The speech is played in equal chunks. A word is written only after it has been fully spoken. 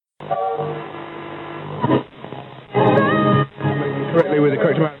correctly with the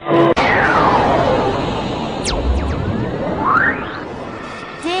correct amount.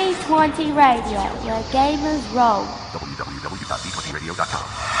 D20 Radio, where gamers roll. www.d20radio.com.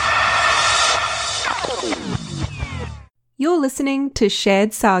 You're listening to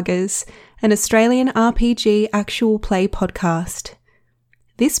Shared Sagas, an Australian RPG actual play podcast.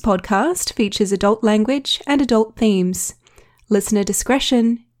 This podcast features adult language and adult themes. Listener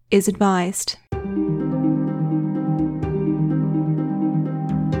discretion is advised.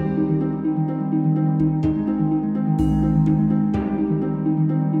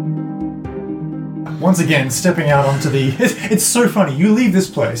 Once again, stepping out onto the... It's so funny. You leave this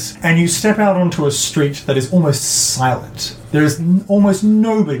place and you step out onto a street that is almost silent. There is almost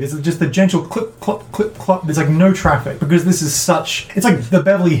nobody. There's just the gentle clip, clop, clip, clop. There's like no traffic because this is such... It's like the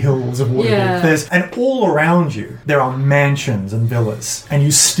Beverly Hills of Waterdeep. Yeah. And all around you, there are mansions and villas, and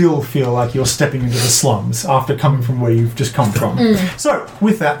you still feel like you're stepping into the slums after coming from where you've just come from. So,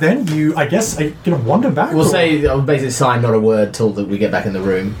 with that then, you, I guess, are going to wander back? We'll say, I'll basically sign not a word till we get back in the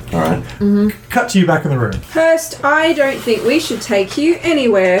room. Alright. Cut to you back in the room. Hurst, I don't think we should take you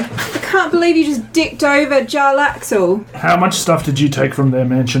anywhere. I can't believe you just dicked over Jarlaxle. How much stuff did you take from their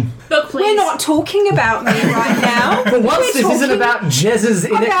mansion? Look, please. We're not talking about me right now. For once, this isn't about Jez's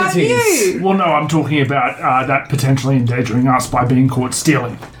about inequities. you. Well, no, I'm talking about that potentially endangering us by being caught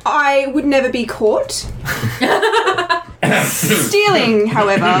stealing. I would never be caught. Stealing,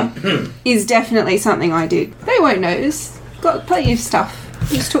 however, is definitely something I did. They won't notice. Got plenty of stuff.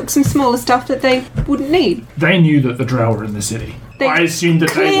 Just took some smaller stuff that they wouldn't need. They knew that the Drow were in the city. I assumed that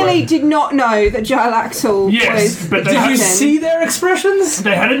they clearly were... did not know that Jarlaxle Yes, was... but they Did you had, see their expressions?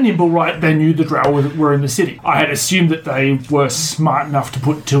 they had a nimble right. They knew the Drow were in the city. I had assumed that they were smart enough to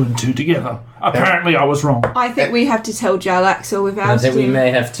put two and two together. Apparently, I was wrong. I think we have to tell Jarlaxle without I think we may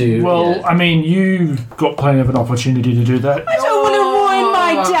have to... Well, yeah. I mean, you got plenty of an opportunity to do that. I don't want to ruin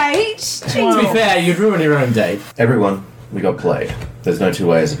my date. To be fair, you'd ruin your own date. Everyone, we got played. There's no two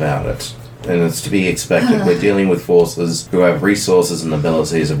ways about it. And it's to be expected. We're dealing with forces who have resources and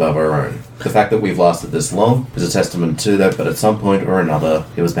abilities above our own. The fact that we've lasted this long is a testament to that, but at some point or another,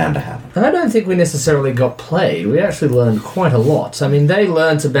 it was bound to happen. I don't think we necessarily got played. We actually learned quite a lot. I mean, they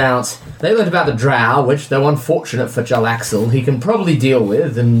learnt about the Drow, which, though unfortunate for Jarlaxle, he can probably deal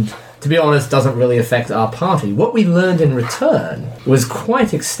with, and to be honest, doesn't really affect our party. What we learned in return was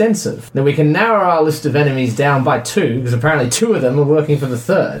quite extensive. That we can narrow our list of enemies down by 2, because apparently 2 of them are working for the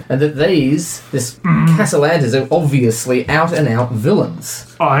 3rd, and that this Castellanders are obviously out-and-out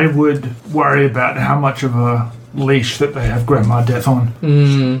villains. I would worry about how much of a leash that they have Grandma Death on.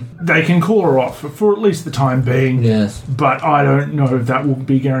 They can call her off for at least the time being. Yes. But I don't know if that will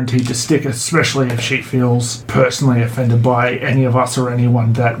be guaranteed to stick, especially if she feels personally offended by any of us or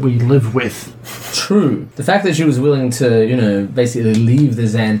anyone that we live with. True. The fact that she was willing to, basically leave the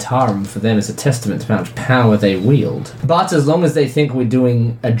Xantarum for them is a testament to how much power they wield. But as long as they think we're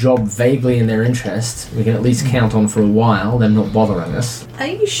doing a job vaguely in their interest, we can at least count on for a while them not bothering us. Are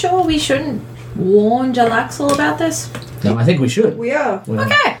you sure we shouldn't warn Jarlaxle about this? No, I think we should. We are. Well,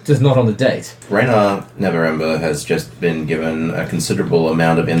 Okay. Just not on the date. Raynar Neverember has just been given a considerable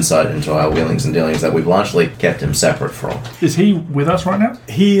amount of insight into our wheelings and dealings that we've largely kept him separate from. Is he with us right now?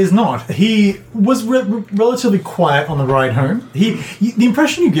 He is not. He was relatively quiet on the ride home. The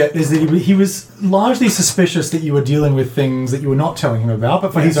impression you get is that he was largely suspicious that you were dealing with things that you were not telling him about,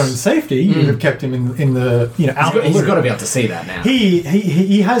 but for his own safety, you have kept him in the out. He's got to be able to see that now. He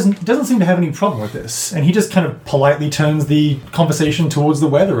doesn't seem to have any problem with this, and he just kind of politely turns the conversation towards the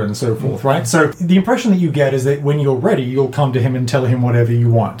weather and so forth, right? So the impression that you get is that when you're ready, you'll come to him and tell him whatever you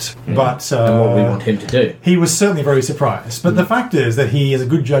want. But and what we want him to do. He was certainly very surprised. But the fact is that he is a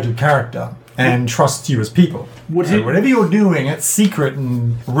good judge of character and trusts you as people. Whatever you're doing, it's secret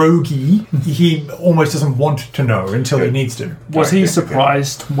and roguey. He almost doesn't want to know until he needs to. Was he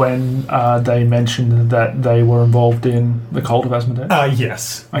surprised when they mentioned that they were involved in the cult of Asmodee?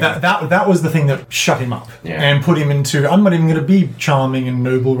 Yes. Okay. That was the thing that shut him up and put him into, I'm not even going to be charming and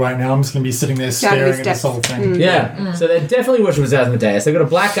noble right now. I'm just going to be sitting there staring at this whole thing. Yeah. So they're definitely worship with Asmodeus. They've got a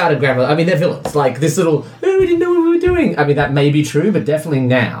black-guarded grandmother. I mean, they're villains. Like this little, we didn't know what we were doing. I mean, that may be true, but definitely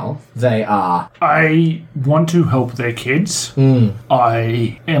now they are. I want to help their kids.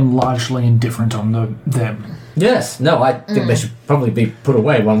 I am largely indifferent on them. Yes. No, I think they should probably be put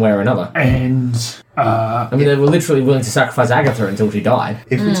away one way or another. And I mean, they were literally willing to sacrifice Agatha until she died.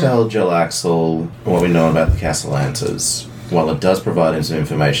 If we tell Jarlaxle what we know about the Castellantas, while it does provide him some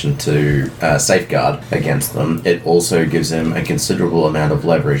information to safeguard against them, it also gives him a considerable amount of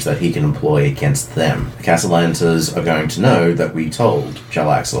leverage that he can employ against them. The Castellantas are going to know that we told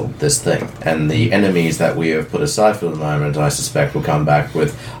Jalaxel this thing, and the enemies that we have put aside for the moment, I suspect, will come back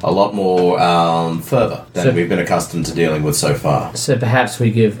with a lot more fervour than we've been accustomed to dealing with so far. So perhaps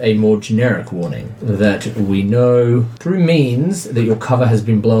we give a more generic warning that we know through means that your cover has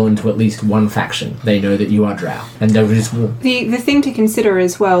been blown to at least one faction. They know that you are Drow, and they'll just... The thing to consider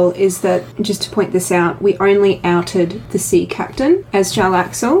as well is that, just to point this out, we only outed the sea captain as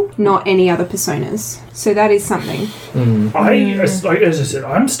Jalaxel, not any other personas. So that is something. As I said,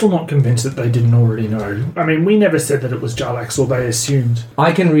 I'm still not convinced that they didn't already know. I mean, we never said that it was Jalaxel, they assumed.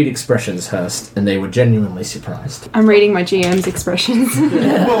 I can read expressions, Hurst, and they were genuinely surprised. I'm reading my GM's expressions.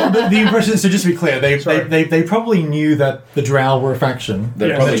 Well, the impression, so just to be clear, they probably knew that the Drow were a faction.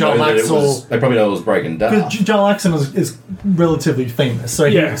 They probably know that it was Breaking Dark. Because Jalaxel is relatively famous, so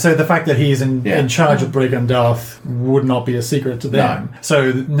so the fact that he is in charge of Breaking Darth would not be a secret to them. No.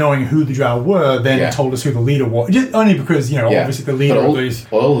 So knowing who the Drow were then told us who the leader was. Just only because, obviously the leader of these...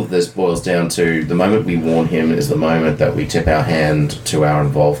 All of this boils down to the moment we warn him is the moment that we tip our hand to our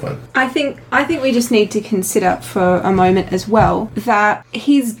involvement. I think we just need to consider for a moment as well that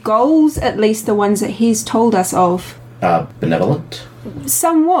his goals, at least the ones that he's told us of... benevolent?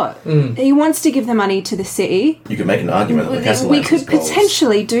 Somewhat. He wants to give the money to the city. You could make an argument that the Castellantas' We could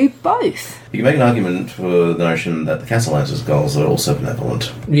potentially do both. You can make an argument for the notion that the Castellantas' goals are also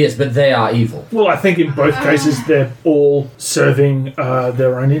benevolent. Yes, but they are evil. Well, I think in both cases they're all serving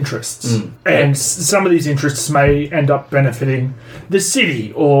their own interests. And some of these interests may end up benefiting the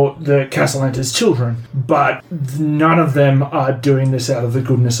city or the Castellantas' children, but none of them are doing this out of the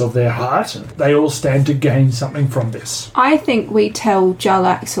goodness of their heart. They all stand to gain something from this. I think we tell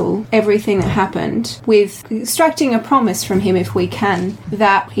Jalaxel everything that happened with extracting a promise from him, if we can,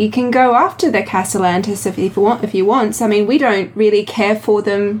 that he can go after the Castellantas if he wants. I mean, we don't really care for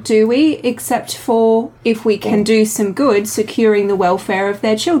them, do we? Except for if we can do some good securing the welfare of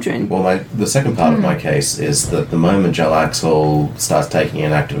their children. Well, the second part of my case is that the moment Jalaxel starts taking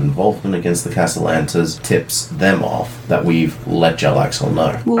an active involvement against the Castellantas, tips them off that we've let Jalaxel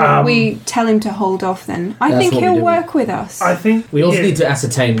know. Will we tell him to hold off then? I think he'll work with us. I think we also need to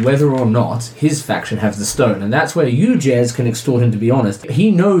ascertain whether or not his faction has the stone, and that's where you, Jez, can extort him to be honest. He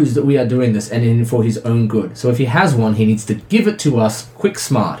knows that we are doing this and for his own good. So if he has one, he needs to give it to us quick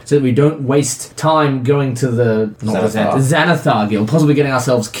smart so that we don't waste time going to the Xanathar Guild, possibly getting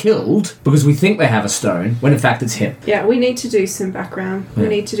ourselves killed because we think they have a stone when in fact it's him. Yeah, we need to do some background. We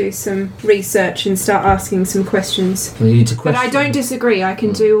need to do some research and start asking some questions. We need to question. But I don't disagree. I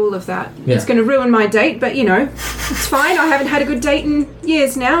can do all of that. Yeah. It's going to ruin my date, but it's fine. I haven't had a good date in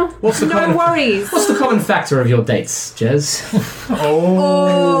years now. No worries. What's the common factor of your dates, Jez?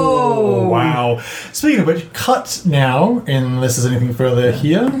 Oh, wow. Speaking of which, cut now, unless there's anything further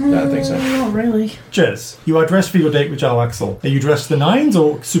here. I don't think so. Not really. Jez, you are dressed for your date with Jalaxel. Are you dressed the nines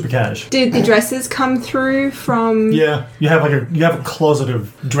or super cash? Did the dresses come through from... Yeah, you have a closet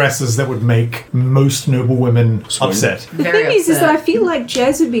of dresses that would make most noble women upset. The thing is that I feel like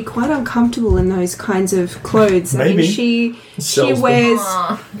Jez would be quite uncomfortable in those kinds of clothes. Maybe. I mean, she wears,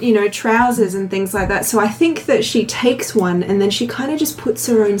 trousers and things like that. So I think that she takes one and then she kind of just puts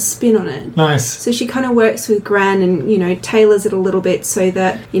her own spin on it. Nice. So she kind of works with Gran and, tailors it a little bit so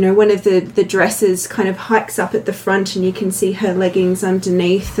that, one of the dresses kind of hikes up at the front and you can see her leggings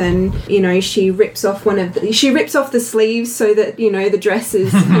underneath and, she rips off the sleeves so that, the dress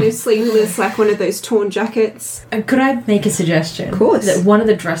is kind of sleeveless like one of those torn jackets. Could I make a suggestion? Of course. That one of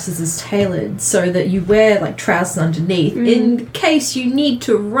the dresses is tailored so that you wear like trousers underneath in case you need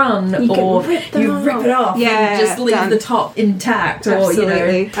to run or rip it off and just leave the top intact.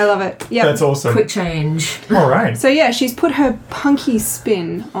 Absolutely. Or, I love it. Yeah. That's awesome. Quick change. All right. So yeah, she's put her punky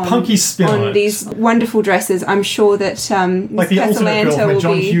spin on these wonderful dresses. I'm sure that like the ultimate girl from a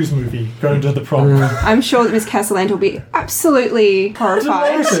John Hughes movie going to the prom. I'm sure that Miss Castellaneta will be absolutely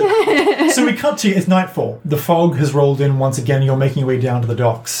horrified. So we cut to it's nightfall. The fog has rolled in once again. You're making your way down to the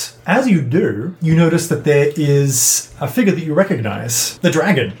docks. As you do, you notice that there is a figure that you recognize. The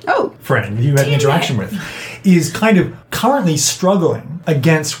dragon friend you had an interaction with is kind of currently struggling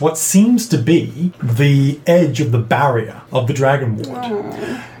against what seems to be the edge of the barrier of the dragon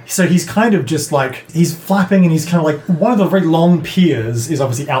ward. So he's kind of just like, he's flapping and he's kind of like, one of the very long piers is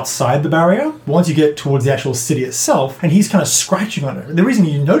obviously outside the barrier. Once you get towards the actual city itself, and he's kind of scratching on it. The reason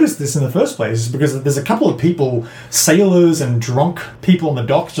you notice this in the first place is because there's a couple of people, sailors and drunk people on the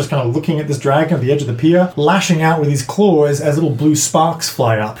docks, just kind of looking at this dragon at the edge of the pier, lashing out with his claws as little blue sparks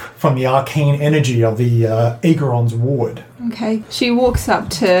fly up from the arcane energy of the Aegeron's ward. Okay. She walks up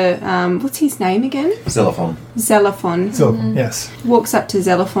to, what's his name again? Xylophone. Xylophone. Xylophone, yes. Walks up to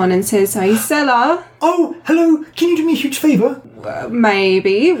Xylophone and says, "Hey, Zella." Oh, hello. Can you do me a huge favour?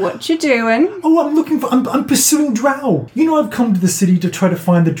 Maybe. What you doing? Oh, I'm pursuing Drow. You know, I've come to the city to try to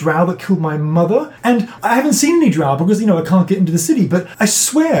find the Drow that killed my mother, and I haven't seen any Drow because, I can't get into the city, but I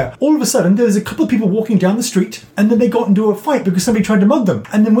swear, all of a sudden, there's a couple of people walking down the street, and then they got into a fight because somebody tried to mug them,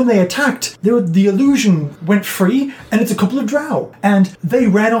 and then when they attacked, the illusion went free, and it's a couple of Drow, and they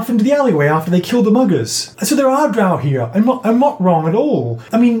ran off into the alleyway after they killed the muggers. So there are Drow here. I'm not wrong at all.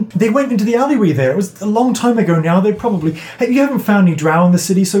 I mean, they went into the alleyway there. It was a long time ago now. They probably... You haven't found any Drow in the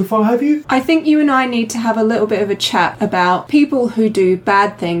city so far, have you? I think you and I need to have a little bit of a chat about people who do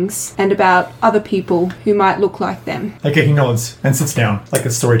bad things and about other people who might look like them. Okay, he nods and sits down, like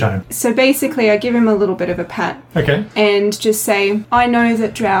it's story time. So basically, I give him a little bit of a pat. Okay. And just say, "I know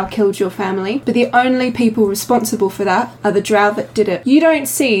that Drow killed your family, but the only people responsible for that are the Drow that did it. You don't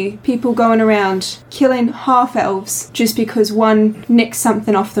see people going around killing half-elves just because one nicked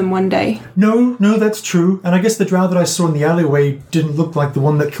something off them one day." No, that's true. And I guess the Drow that I saw in the alleyway didn't look like the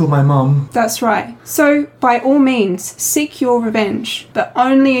one that killed my mum. That's right. So, by all means, seek your revenge, but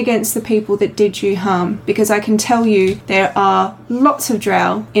only against the people that did you harm, because I can tell you there are lots of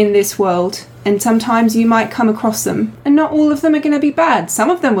Drow in this world, and sometimes you might come across them, and not all of them are going to be bad. Some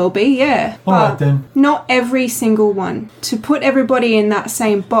of them will be, yeah. All right, then. Not every single one. To put everybody in that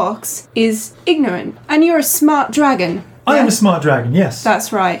same box is ignorant, and you're a smart dragon. I am a smart dragon, yes.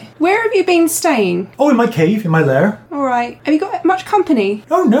 That's right. Where have you been staying? Oh, in my cave, in my lair. All right. Have you got much company?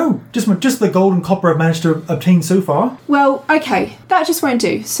 Oh, no. Just the gold and copper I've managed to obtain so far. Well, okay. That just won't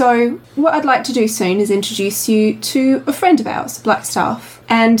do. So, what I'd like to do soon is introduce you to a friend of ours, Blackstaff.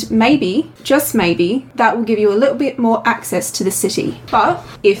 And maybe, just maybe, that will give you a little bit more access to the city. But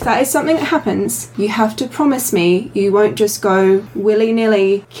if that is something that happens, you have to promise me you won't just go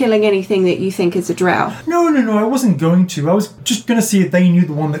willy-nilly killing anything that you think is a Drow. No, I wasn't going to. I was just going to see if they knew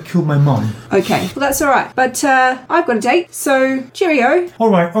the one that killed my mum. Okay, well that's alright. But I've got a date, so cheerio.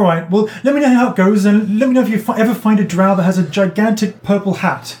 Alright. Well, let me know how it goes, and let me know if you ever find a Drow that has a gigantic purple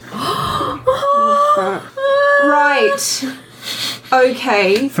hat. Right.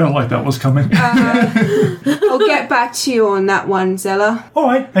 Okay. Felt like that was coming. I'll get back to you on that one, Zella.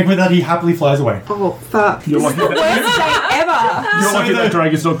 Alright. And with that, he happily flies away. Oh, fuck. You're lucky Worst day ever. You're lucky that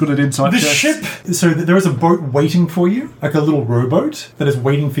dragon's not good at insight The checks. ship, so there is a boat waiting for you, like a little rowboat that is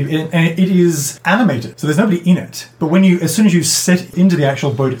waiting for you, and it is animated, so there's nobody in it. But as soon as you sit into the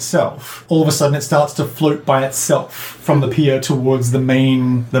actual boat itself, all of a sudden it starts to float by itself from the pier towards the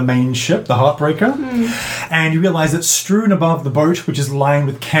main ship, the Heartbreaker, and you realise that strewn above the boat, which is lined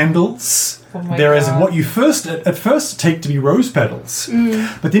with candles, there is what you at first take to be rose petals,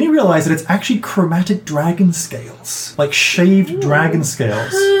 but then you realise that it's actually chromatic dragon scales, like shaved dragon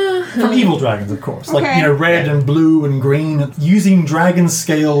scales. From evil dragons, of course. Okay. Like, red and blue and green, using dragon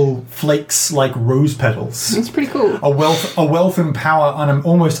scale flakes like rose petals. It's pretty cool. A wealth and power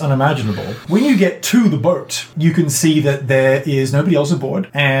almost unimaginable. When you get to the boat, you can see that there is nobody else aboard,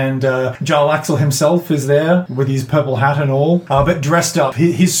 and Jarlaxle himself is there with his purple hat and all, but dressed up.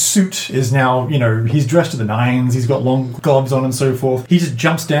 His suit is now, he's dressed to the nines, he's got long gloves on and so forth. He just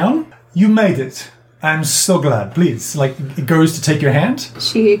jumps down. You made it. I'm so glad. Please, it goes to take your hand.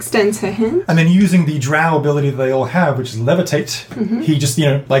 She extends her hand. And then using the Drow ability that they all have, which is levitate, he just,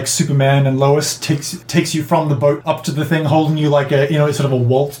 like Superman and Lois, takes you from the boat up to the thing, holding you like a, sort of a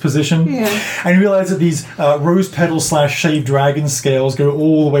waltz position. Yeah. And you realize that these rose petal / shaved dragon scales go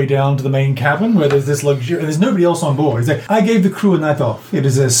all the way down to the main cabin, where there's this luxury, and there's nobody else on board. He's like, I gave the crew a night off. It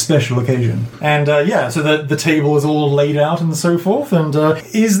is a special occasion. And so the table is all laid out and so forth. And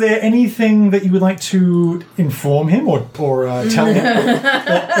is there anything that you would like to inform him or tell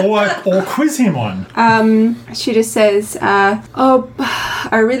him or quiz him on? She just says, I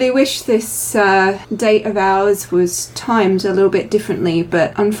really wish this date of ours was timed a little bit differently,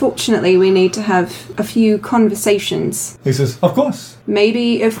 but unfortunately we need to have a few conversations. He says, of course.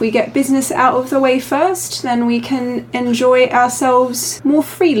 Maybe if we get business out of the way first, then we can enjoy ourselves more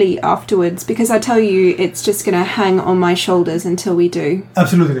freely afterwards, because I tell you, it's just going to hang on my shoulders until we do.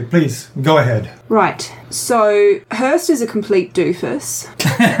 Absolutely. Please, go ahead. Right. So, Hurst is a complete doofus.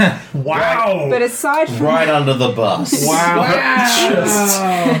 Wow. But aside from... Right under the bus. Wow.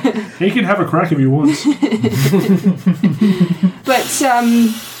 He can have a crack if he wants. But,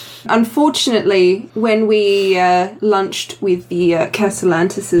 unfortunately, when we lunched with the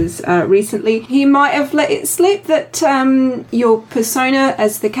Castellantises recently, he might have let it slip that your persona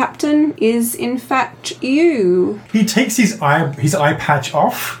as the captain is in fact you. He takes his eye patch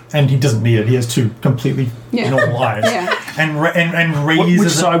off, and he doesn't need it. He has two completely normal eyes. Yeah. and raises... Which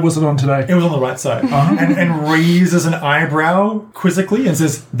side was it on today? It was on the right side. And raises an eyebrow quizzically and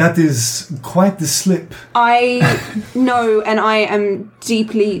says, "That is quite the slip." I know, and I am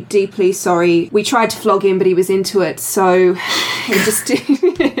deeply, deeply sorry. We tried to flog him, but he was into it, so he just...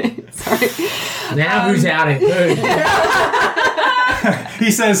 Sorry. Now who's out in food? He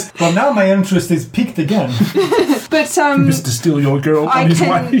says, "Well, now my interest is piqued again." But Mr. Steal Your Girl on his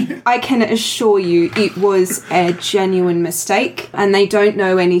way. I can assure you it was a genuine mistake, and they don't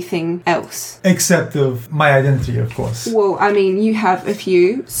know anything else. Except of my identity, of course. Well, I mean, you have a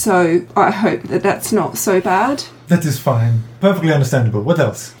few, so I hope that that's not so bad. That is fine. Perfectly understandable. What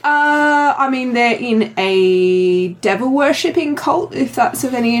else? I mean, they're in a devil-worshipping cult, if that's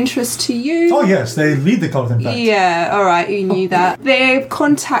of any interest to you. Oh, yes, they lead the cult, in fact. Yeah, alright, you knew that. They've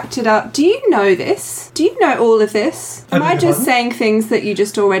contacted us. Do you know this? Do you know all of this? Am I just saying things that you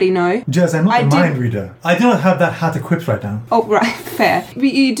just already know? Jess, I'm not a mind reader. I do not have that hat equipped right now. Oh, right, fair.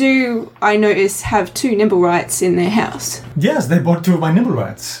 But you do, I notice, have 2 Nimblewrights in their house. Yes, they bought 2 of my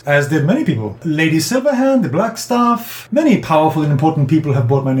Nimblewrights, as did many people. Lady Silverhand, the Blackstaff, many powerful and important people have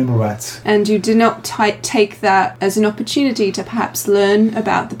bought my Nimblewrights. And you did not take that as an opportunity to perhaps learn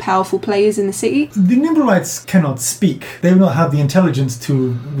about the powerful players in the city? The Nimblewrights cannot speak. They will not have the intelligence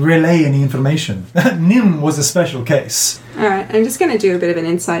to relay any information. Nim was a special case. Alright, I'm just going to do a bit of an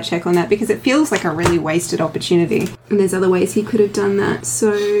insight check on that because it feels like a really wasted opportunity. And there's other ways he could have done that.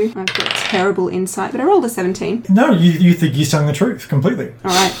 So I've got terrible insight, but I rolled a 17. No, you think he's telling the truth completely.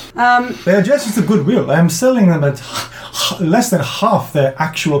 Alright. They are gestures of goodwill. I am selling them at less than half their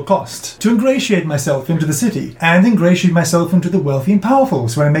actual cost to ingratiate myself into the city and ingratiate myself into the wealthy and powerful.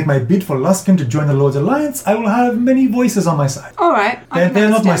 So when I make my bid for Luskin to join the Lord's Alliance, I will have many voices on my side. Alright. They're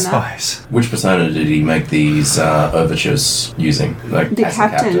not my spies. Which persona did he make these overtures using? Like, The as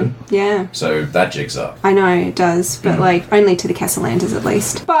captain. Yeah. So that jigs up. I know it does, but only to the Castellantas at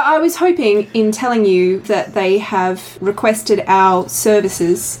least. But I was hoping in telling you that they have requested our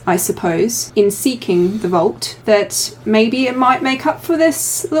services, I suppose, in seeking the vault, that maybe it might make up for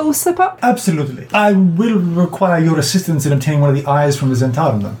this little slip up. Absolutely. I will require your assistance in obtaining one of the eyes from the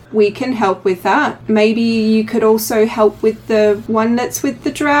Zentarum, then. We can help with that. Maybe you could also help with the one that's with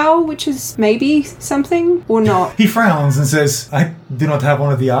the drow, which is maybe something, or not. He frowns and says, "I do not have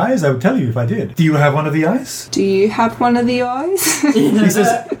one of the eyes. I would tell you if I did. Do you have one of the eyes?" Do you have one of the eyes? He says,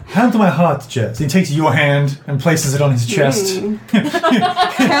 "Hand to my heart, Jess." He takes your hand and places it on his chest.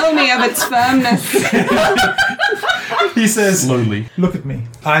 Tell me of its firmness. He says, Slowly. "Look at me.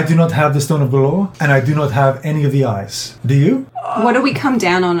 I do not have the Stone of Galore, and I do not have any of the eyes. Do you?" What do we come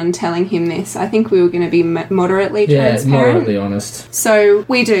down on telling him this? I think we were going to be moderately transparent. Moderately honest. So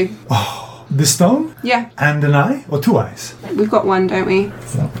we do. The stone? Yeah. And an eye? Or 2 eyes? We've got one, don't we?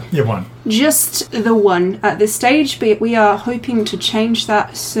 Yeah, 1. Just the one at this stage, but we are hoping to change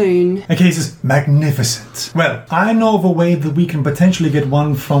that soon. Okay, he says, "Magnificent. Well, I know of a way that we can potentially get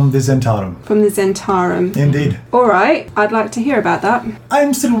one from the Zentarum." From the Zentarum. Indeed. Alright, I'd like to hear about that.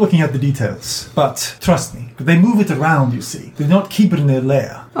 I'm still working out the details, but trust me, they move it around, you see. They do not keep it in their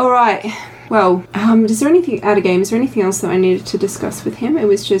lair. Alright. Well, is there anything out of game? Is there anything else that I needed to discuss with him? It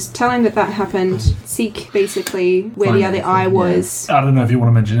was just tell him that happened. Seek basically where the other eye was. I don't know if you want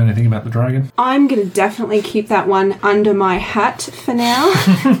to mention anything about the dragon. I'm going to definitely keep that one under my hat for now.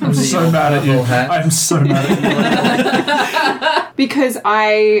 I'm so mad at you. I'm so mad at you. Because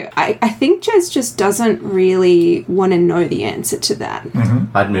I think Jez just doesn't really want to know the answer to that.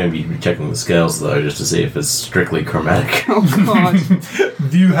 Mm-hmm. I'd maybe be checking the scales though, just to see if it's strictly chromatic. Oh god.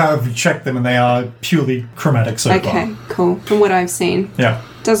 You have checked them and they are purely chromatic so far. Okay, cool. From what I've seen. Yeah.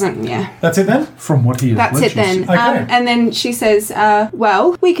 Doesn't, yeah. That's it then? From what he has That's it then. Okay. And then she says,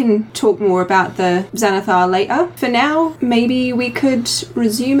 well, we can talk more about the Xanathar later. For now, maybe we could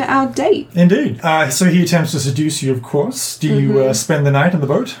resume our date. Indeed. So he attempts to seduce you, of course. Do you spend the night on the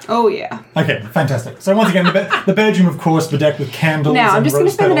boat? Oh, yeah. Okay, fantastic. So once again, the bedroom, of course, bedecked with candles. Now, I'm and just going to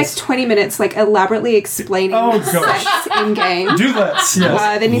rose spend the petals. next 20 minutes, elaborately explaining sex in-game. Do that,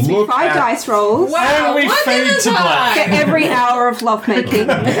 yes. There needs to be 5 dice rolls. And we fade to black. For every hour of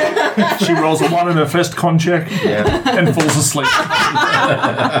lovemaking. She rolls a 1 in her first con check and falls asleep.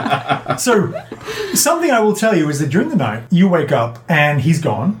 So, something I will tell you is that during the night, you wake up and he's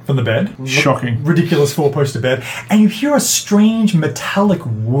gone from the bed. Shocking. Ridiculous 4-poster bed. And you hear a strange metallic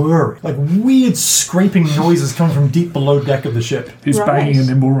whir, like weird scraping noises coming from deep below deck of the ship. He's banging a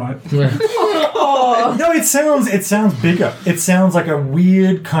nimble right. No, it sounds bigger. It sounds like a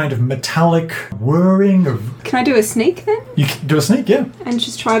weird kind of metallic whirring of... Can I do a sneak then? You can do a sneak, yeah. And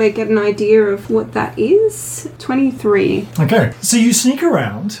just try to get an idea of what that is? 23. Okay, so you sneak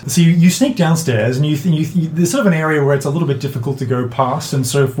around. So you sneak downstairs, and you there's sort of an area where it's a little bit difficult to go past and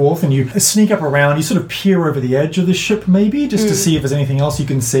so forth, and you sneak up around, you sort of peer over the edge of the ship maybe, just to see if there's anything else you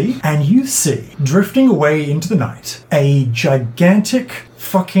can see, and you see, drifting away into the night, a gigantic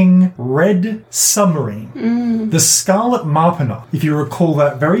fucking red submarine. The Scarlet Marpana, if you recall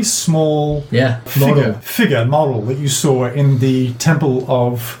that very small figure model that you saw in the Temple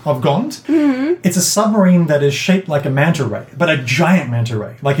of Gond. It's a submarine that is shaped like a manta ray, but a giant manta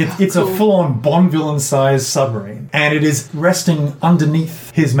ray. Like it's a full-on Bond villain-sized submarine, and it is resting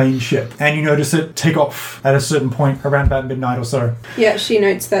underneath his main ship. And you notice it take off at a certain point around about midnight or so. Yeah, she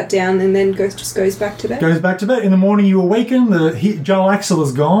notes that down and then goes back to bed. Goes back to bed. In the morning you awaken, Jarl Axel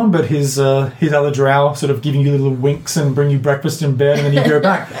is gone, but his other drow sort of giving you little winks and bring you breakfast in bed, and then you go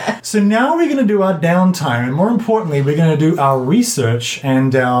back. So now we're going to do our downtime, and more importantly, we're going to do our research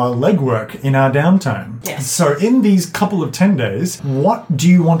and our legwork in our downtime. Yes. So in these couple of 10 days, what do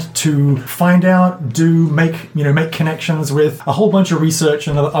you want to find out, make connections with, a whole bunch of research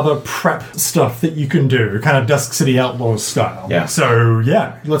and other prep stuff that you can do, kind of Dusk City Outlaws style. Yeah. So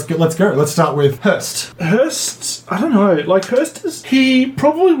yeah, let's go. Let's start with Hurst. Hurst, I don't know, like Hurst he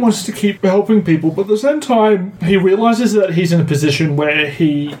probably wants to keep helping people, but at the same time, he realizes that he's in a position where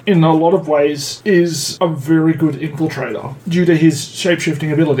he, in a lot of ways, is a very good infiltrator due to his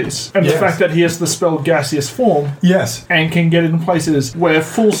shape-shifting abilities. And the fact that he has the spell Gaseous Form. Yes. And can get in places where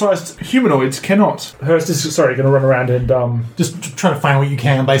full-sized humanoids cannot. Hurst is, going to run around and, just try to find what you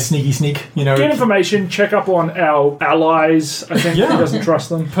can by sneak, get information, check up on our allies. I think he doesn't trust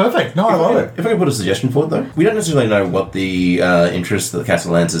them. Perfect. No, I love it. If I can put a suggestion forward, though, we don't necessarily know what the interests that the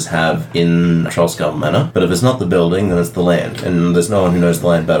Castellances have in Trollskull Manor, but if it's not the building, then it's the land, and there's no one who knows the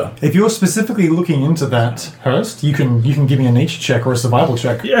land better. If you're specifically looking into that, Hurst, you can give me a nature check or a survival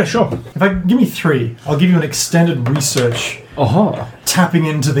check. Yeah, sure. Give me 3, I'll give you an extended research. Tapping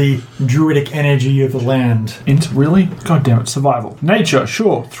into the druidic energy of the land. Really? God damn it, survival. Nature,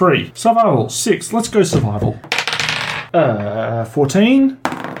 sure, 3. Survival, 6. Let's go survival. 14.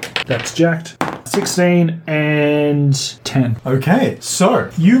 That's jacked. 16 and 10. Okay, so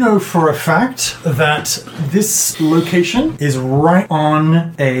you know for a fact that this location is right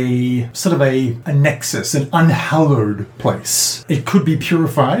on a sort of a nexus, an unhallowed place. It could be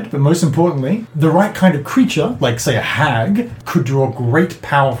purified, but most importantly, the right kind of creature, like say a hag, could draw great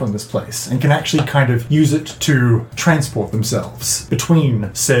power from this place and can actually kind of use it to transport themselves between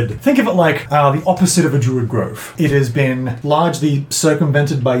said. Think of it like the opposite of a druid grove. It has been largely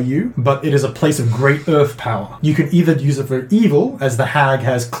circumvented by you, but it is a place of great earth power. You can either use it for evil, as the hag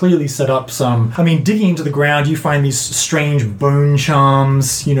has clearly set up some... digging into the ground, you find these strange bone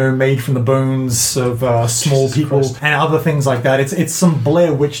charms, made from the bones of small people and other things like that. It's some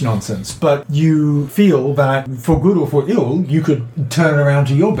Blair Witch nonsense, but you feel that for good or for ill, you could turn it around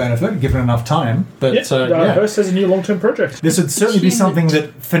to your benefit, given enough time. But Hurst has a new long-term project. This would certainly be something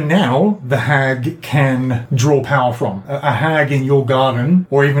that, for now, the hag can draw power from. A hag in your garden,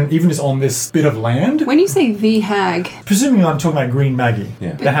 or even just on this bit of land. When you say the hag... Presumably I'm talking about Green Maggie.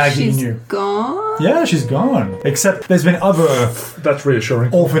 Yeah. The hag that you knew. She's gone? Yeah, she's gone. Except there's been other... That's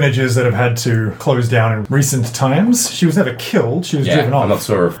reassuring. ...orphanages that have had to close down in recent times. She was never killed. She was driven off. I'm not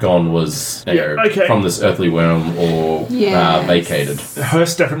sure if gone was from this earthly realm or vacated.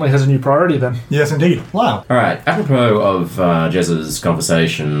 Hurst definitely has a new priority then. Yes, indeed. Wow. Alright, apropos of Jez's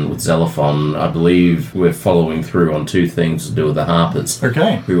conversation with Xenophon, I believe we're following through on 2 things to do with the Harpers.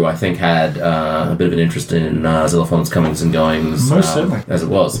 Okay. Who I think had a bit of an interest in Xenophon's comings and goings. Most certainly. As it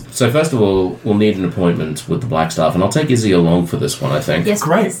was. So first of all, we'll need an appointment with the Blackstaff, and I'll take Izzy along for this one, I think. Yes,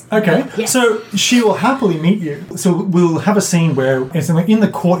 great. please. Okay. Yes. So she will happily meet you. So we'll have a scene where it's in the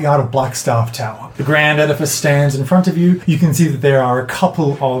courtyard of Blackstaff Tower. The grand edifice stands in front of you. You can see that there are a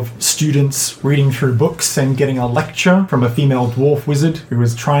couple of students reading through books and getting a lecture from a female dwarf wizard who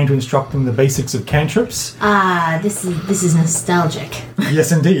is trying to instruct them the basics of cantrips. This is nostalgic.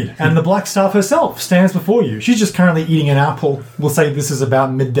 Yes, indeed. And the Blackstaff herself stands before you. She's just currently eating an apple. We'll say this is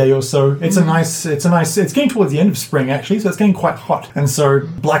about midday or so. It's it's getting towards the end of spring actually, so it's getting quite hot. And so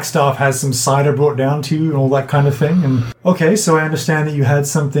Blackstaff has some cider brought down to you and all that kind of thing. And okay, so I understand that you had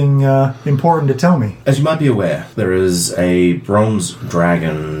something important to tell me. As you might be aware, there is a bronze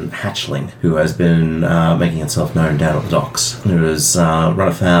dragon hatchling who has been making itself known down at the docks, who has run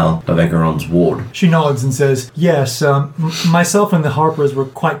afoul of Aegeron's ward. She nods and says, yes, myself and the Harpers were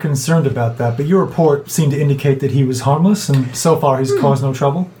quite concerned about that, but your report seemed to indicate that he was harmless, and so far he's caused no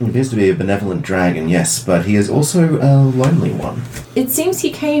trouble. He appears to be a benevolent dragon, yes, but he is also a lonely one. It seems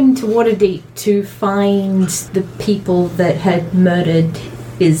he came to Waterdeep to find the people that had murdered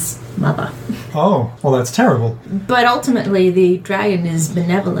his mother. Oh, well, that's terrible. But ultimately, the dragon is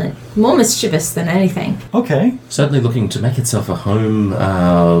benevolent, more mischievous than anything. Okay. Certainly looking to make itself a home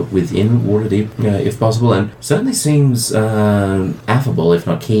within Waterdeep, if possible, and certainly seems affable, if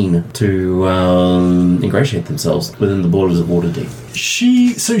not keen, to ingratiate themselves within the borders of Waterdeep.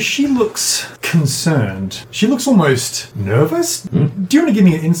 She looks concerned. She looks almost nervous. Do you want to give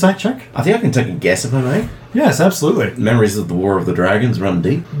me an insight check? I think I can take a guess if I may. Yes, absolutely. Memories of the War of the Dragons run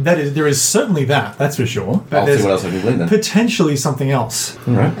deep. There is certainly that's for sure. But I'll see what else I can glean then. Potentially something else.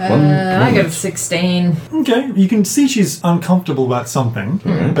 All right. I got a 16. Okay, you can see she's uncomfortable about something,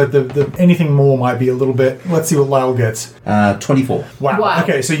 but the anything more might be a little bit. Let's see what Lyle gets. 24. Wow.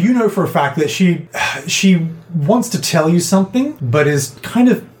 Okay, so you know for a fact that she wants to tell you something, but is kind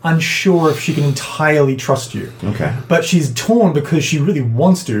of unsure if she can entirely trust you. Okay. But she's torn because she really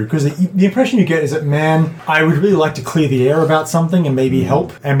wants to, because the impression you get is that, man, I would really like to clear the air about something and maybe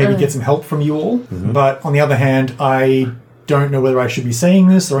help, and maybe get some help from you all. But on the other hand, I don't know whether I should be saying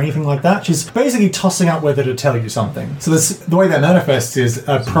this or anything like that. She's basically tossing out whether to tell you something. So the way that manifests is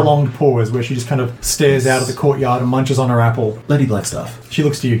a prolonged pause where she just kind of stares out of the courtyard and munches on her apple. Lady Blackstaff. She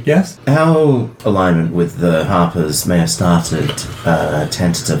looks to you. Yes? Our alignment with the Harpers may have started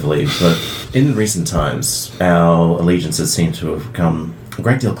tentatively, but in recent times, our allegiances seem to have come a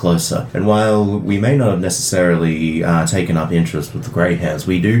great deal closer. And while we may not have necessarily taken up interest with the Greyhounds,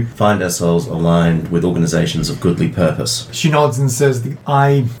 we do find ourselves aligned with organizations of goodly purpose. She nods and says,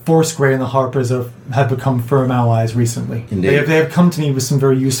 Forrest Grey and the Harpers have become firm allies recently. Indeed. They have come to me with some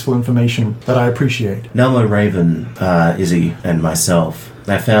very useful information that I appreciate. Nelmo Raven, Izzy, and myself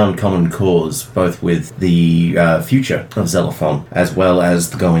I found common cause both with the future of Xenophon as well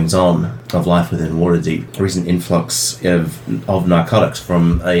as the goings-on of life within Waterdeep. A recent influx of narcotics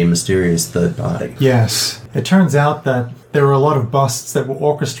from a mysterious third party. Yes. It turns out that there were a lot of busts that were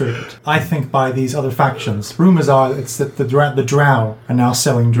orchestrated, I think, by these other factions. Rumors are it's that the Drow are now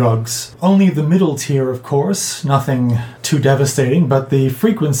selling drugs. Only the middle tier, of course, nothing too devastating, but the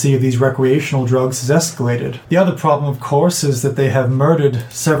frequency of these recreational drugs has escalated. The other problem, of course, is that they have murdered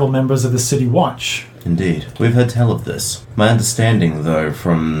several members of the City Watch. Indeed. We've heard tell of this. My understanding, though,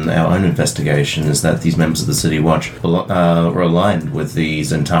 from our own investigation is that these members of the City Watch were aligned with the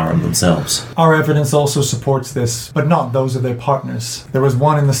Zentarum themselves. Our evidence also supports this, but not those of their partners. There was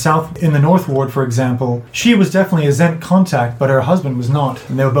one in the North Ward, for example. She was definitely a Zent contact, but her husband was not,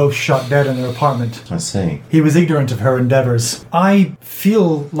 and they were both shot dead in their apartment. I see. He was ignorant of her endeavors. I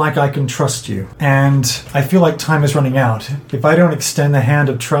feel like I can trust you, and I feel like time is running out. If I don't extend the hand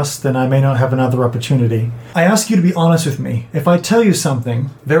of trust, then I may not have another opportunity. I ask you to be honest with me. If I tell you something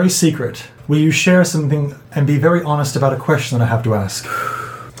very secret, will you share something and be very honest about a question that I have to ask?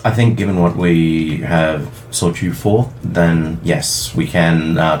 I think given what we have sought you for, then yes, we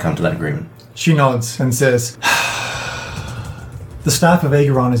can come to that agreement. She nods and says, the staff of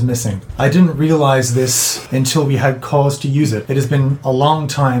Aegeron is missing. I didn't realize this until we had cause to use it. It has been a long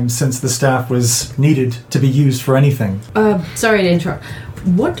time since the staff was needed to be used for anything. Sorry to interrupt.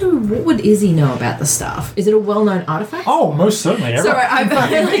 What would Izzy know about the staff? Is it a well-known artifact? Oh, most certainly. Sorry, in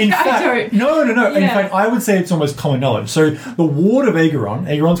fact, no. Yeah. In fact, I would say it's almost common knowledge. So the ward of Aegeron,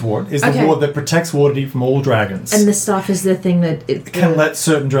 Aegeron's ward, is the ward that protects Waterdeep from all dragons. And the staff is the thing that can let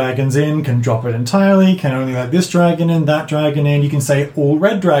certain dragons in, can drop it entirely, can only let this dragon in, that dragon in. You can say all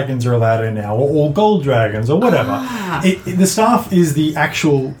red dragons are allowed in now, or all gold dragons, or whatever. The staff is the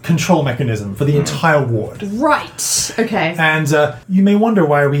actual control mechanism for the entire ward. Right. Okay. And you may wonder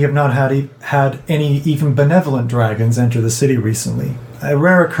why we have not had any even benevolent dragons enter the city recently. A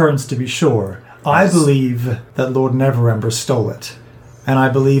rare occurrence, to be sure. I believe that Lord Neverember stole it. And I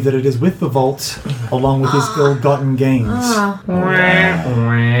believe that it is with the vault, along with his ill-gotten gains.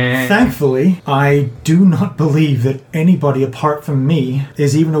 Thankfully, I do not believe that anybody apart from me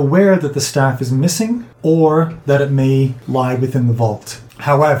is even aware that the staff is missing, or that it may lie within the vault.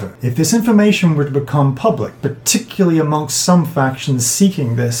 However, if this information were to become public, particularly amongst some factions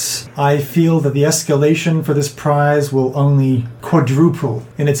seeking this, I feel that the escalation for this prize will only quadruple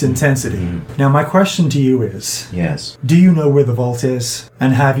in its intensity. Now, my question to you is, yes, do you know where the vault is?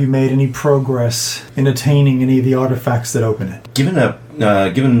 And have you made any progress in attaining any of the artifacts that open it? Given a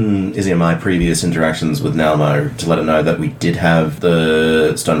given Izzy and my previous interactions with Nalmo to let her know that we did have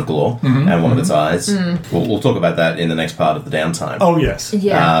the Stone of Galore and one of its eyes. We'll talk about that in the next part of the downtime. Oh, yes.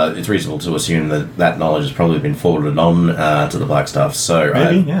 Yeah. It's reasonable to assume that knowledge has probably been forwarded on to the Black Stuff. So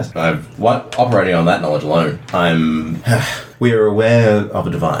Yes. Operating on that knowledge alone, we are aware of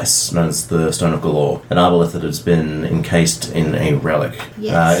a device known as the Stone of Galore, an arbaleth that has been encased in a relic.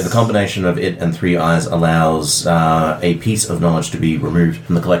 Yes. The combination of it and three eyes allows a piece of knowledge to be removed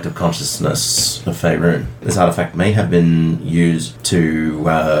from the collective consciousness of Faerun. This artifact may have been used to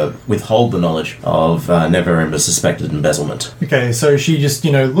withhold the knowledge of Neverember's suspected embezzlement. Okay, so she just,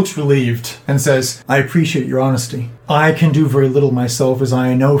 looks relieved and says, I appreciate your honesty. I can do very little myself, as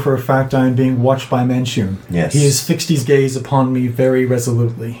I know for a fact I am being watched by Manchun. Yes. He has fixed his gaze upon me very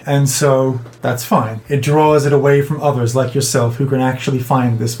resolutely, and so that's fine. It draws it away from others like yourself who can actually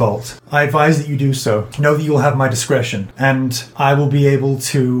find this vault. I advise that you do so. Know that you will have my discretion, and I will be able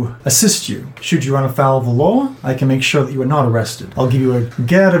to assist you. Should you run afoul of the law, I can make sure that you are not arrested. I'll give you a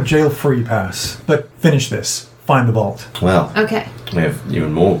get of jail free pass. But finish this. Find the vault. Well, Okay. we have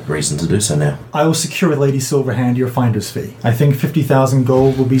even more reason to do so now. I will secure Lady Silverhand your finder's fee. I think 50,000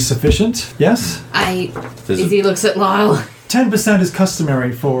 gold will be sufficient. Yes? Izzy looks at Lyle. 10% is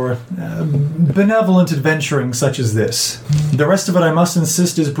customary for benevolent adventuring such as this. The rest of it, I must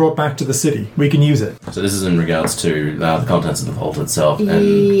insist, is brought back to the city. We can use it. So this is in regards to the contents of the vault itself,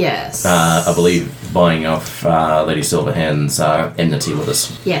 and Yes. I believe buying off Lady Silverhand's enmity with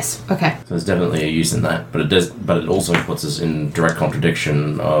us. Yes. Okay. So there's definitely a use in that, but it also puts us in direct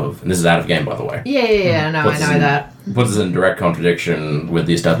contradiction of, and this is out of game, by the way. Yeah. No, I know that. Puts us in direct contradiction with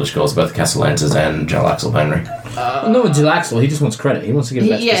the established goals of both Castellantis and Jalaxel Banry. No, with Jalaxel, he just wants credit. He wants to give it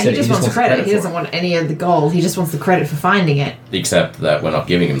back to the He city. just wants the credit. He for doesn't it. want any of the gold. He just wants the credit for finding it. Except that we're not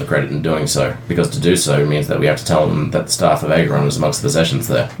giving him the credit in doing so, because to do so means that we have to tell him that the staff of Aegon is amongst the possessions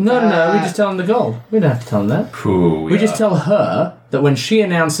there. No, we just tell him the gold. We don't have to tell him that. Cool. We just tell her that when she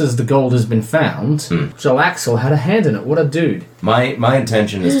announces the gold has been found, Jalaxel had a hand in it. What a dude. My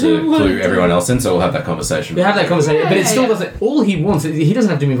intention is to clue everyone else in, so we'll have that conversation. We have that conversation, but it still doesn't. All he wants, he doesn't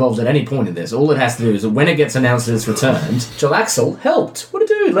have to be involved at any point in this. All it has to do is that when it gets announced that it's returned, Jalaxel helped. What a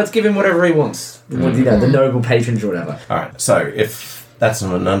dude! Let's give him whatever he wants. The noble patronage or whatever. Alright, so if that's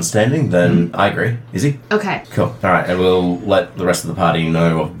an understanding, then I agree. Is he? Okay. Cool. Alright, and we'll let the rest of the party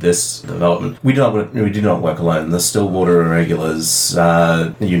know of this development. We do not work alone. The Stillwater Irregulars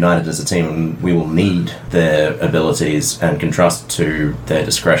united as a team, and we will need their abilities and can trust to their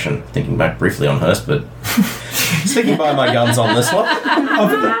discretion. Thinking back briefly on Hurst, but sticking by my guns on this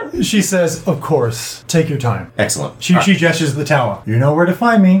one. She says, of course. Take your time. Excellent. She gestures at the tower. You know where to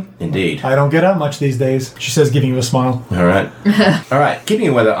find me. Indeed. I don't get out much these days. She says, giving you a smile. Alright. Alright, keeping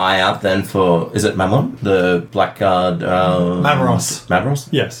a weather eye out then for, is it Mammon? The Blackguard, Mamaros. Mamaros?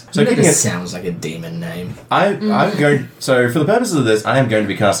 Yes. So keeping it... sounds like a demon name. I'm going... So, for the purposes of this, I am going to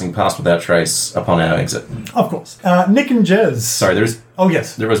be casting Pass Without Trace upon our exit. Of course. Nick and Jez. Sorry, Oh,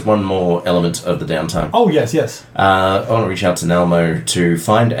 yes. there is one more element of the downtime. Oh, yes. I want to reach out to Nalmo to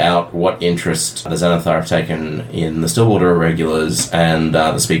find out what interest the Xanathar have taken in the Stillwater Irregulars and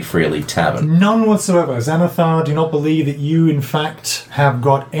the Speak Freely Tavern. None whatsoever. Xanathar do not believe that you, in fact, have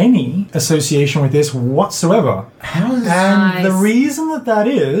got any association with this whatsoever. How is And the reason that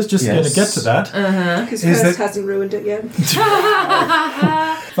is, just going to get to that, Because Is Hurst that- hasn't ruined it yet.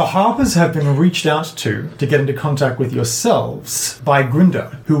 the Harpers have been reached out to get into contact with yourselves by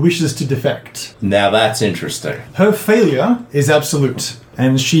Grinda, who wishes to defect. Now that's interesting. Her failure is absolute,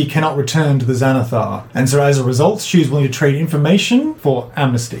 and she cannot return to the Xanathar. And so as a result, she is willing to trade information for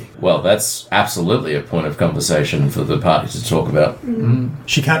amnesty. Well, that's absolutely a point of conversation for the party to talk about.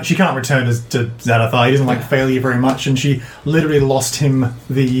 She can't return to Xanathar. He doesn't like failure very much, and she literally lost him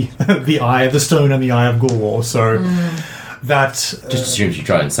the eye of the stone and the eye of Gulwar. So that Just assume she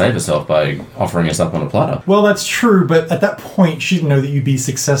tried and save herself by offering us up on a platter. well, that's true, but at that point, she didn't know that you'd be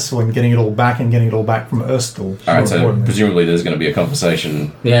successful in getting it all back and getting it all back from Erstal. Alright, so Importantly. presumably there's going to be a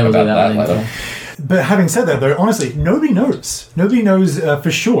conversation Yeah, we'll do about that that later. later. But having said that, though, honestly, nobody knows. Nobody knows for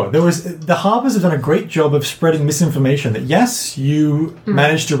sure. The Harpers have done a great job of spreading misinformation. That yes, you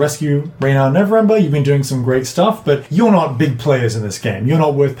managed to rescue Raynar Neverember. You've been doing some great stuff, but you're not big players in this game. You're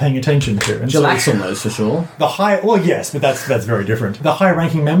not worth paying attention to. And so Jalaxel knows for sure. the high, well, yes, but that's very different. The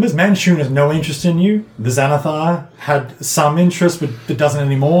high-ranking members, Manchun has no interest in you. The Xanathar had some interest, but it doesn't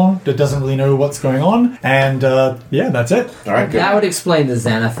anymore. It doesn't really know what's going on, and yeah, that's it. Alright, good. That would explain the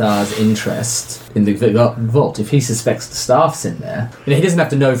Xanathar's interest. in the vault. If he suspects the staff's in there, he doesn't have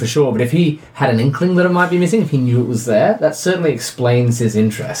to know for sure, but if he had an inkling that it might be missing, if he knew it was there, that certainly explains his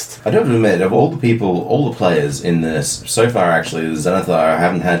interest. I don't admit, of all the people, all the players in this, so far actually, the Xanathar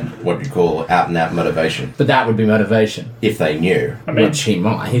haven't had what you call out-and-out motivation. But that would be motivation. If they knew. I mean, which he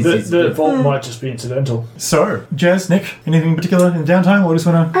might. The vault might just be incidental. So, Jez, Nick, anything in particular in downtime, or just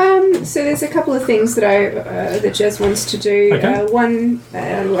want to... So there's a couple of things that that Jez wants to do. Okay. One,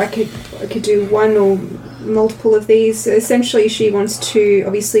 I could do one or multiple of these. So essentially, she wants to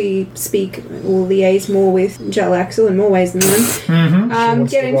obviously speak or liaise more with Jarlaxle in more ways than one.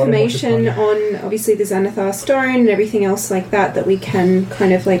 Get information on obviously the Xanathar stone and everything else like that we can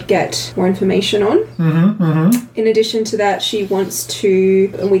kind of like get more information on. In addition to that, she wants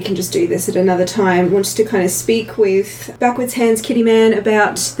to, and we can just do this at another time, wants to kind of speak with Backwards Hands Kitty Man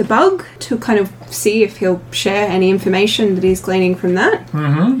about the bug to kind of see if he'll share any information that he's gleaning from that.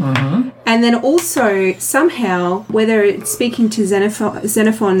 And then also, somehow, whether it's speaking to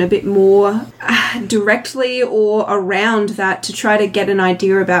Xenophon a bit more directly or around that to try to get an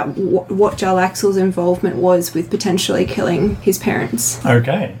idea about what Jarlaxle's involvement was with potentially killing his parents.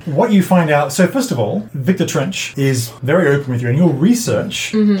 Okay. What you find out... So, first of all, Victor Trench is very open with you, and your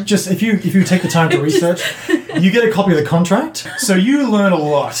research, just if you take the time to research, you get a copy of the contract. So you learn a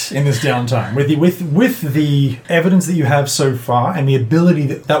lot in this downtime with the evidence that you have so far and the ability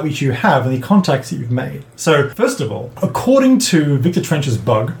that which you have and the contacts that you've made. So, first of all, according to Victor Trench's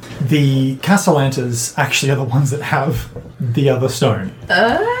bug, the Castellantas actually are the ones that have the other stone.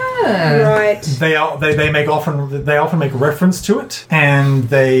 Right. They often make reference to it, and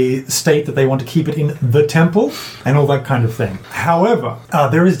they state that they want to keep it in the temple and all that kind of thing. However,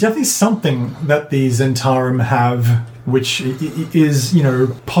 there is definitely something that the Zentarum have, which is,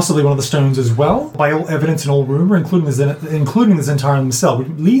 possibly one of the stones as well, by all evidence and all rumor, including the Zentarum themselves,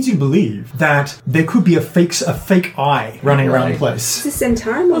 which leads you to believe that there could be a fake eye running around the place. Is this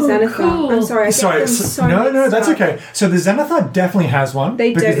Zentarum or Xanathar? Cool. I'm sorry. No, that's okay. So the Xanathar definitely has one.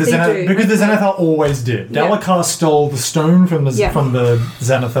 Because the Xanathar always did. Dalakar stole the stone from the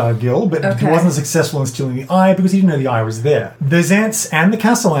Xanathar Guild, but he wasn't successful in stealing the eye because he didn't know the eye was there. The Xants and the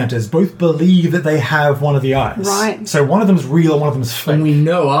Castellantas both believe that they have one of the eyes. Right. So one of them's real, one of them's fake. And we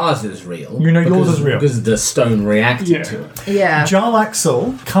know ours is real. You know yours is real. Because the stone reacted to it. Yeah.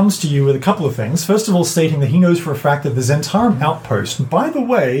 Jarlaxle comes to you with a couple of things. First of all, stating that he knows for a fact that the Zentarum outpost, by the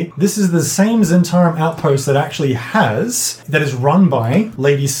way, this is the same Zentarum outpost that is run by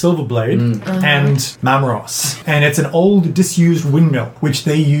Lady Silverblade and Mamoros. And it's an old disused windmill, which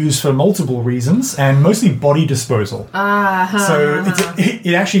they use for multiple reasons, and mostly body disposal. So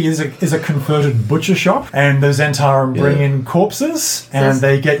it actually is a converted butcher shop, and the Zentarum bring in corpses, and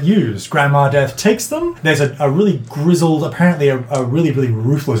they get used. Grandma Death takes them. There's a really grizzled, apparently a really, really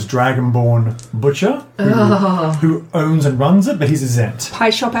ruthless Dragonborn butcher who owns and runs it, but he's a Zent.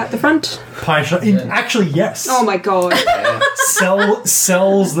 Pie shop out the front. Pie shop. Actually, yes. Oh my god.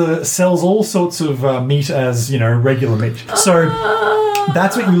 Sells all sorts of meat as regular meat. So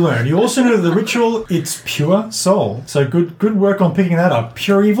that's what you learn. You also know that the ritual, it's pure soul. So good work on picking that up.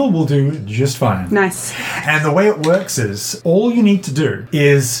 Pure evil will do just fine. Nice. And the way it works is all you need to do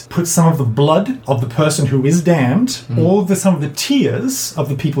is put some of the blood of the person who is damned, or some of the tears of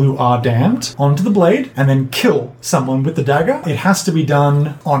the people who are damned, onto the blade, and then kill someone with the dagger. It has to be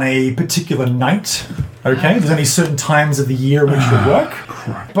done on a particular night. Okay, there's only certain times of the year which would work.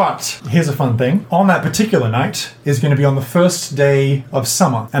 But here's a fun thing. On that particular night is going to be on the first day of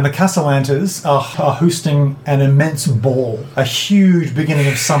summer, and the Castellantas are hosting an immense ball, a huge beginning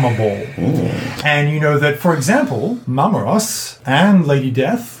of summer ball. And you know that, for example, Mamoros and Lady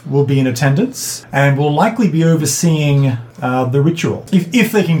Death will be in attendance and will likely be overseeing the ritual,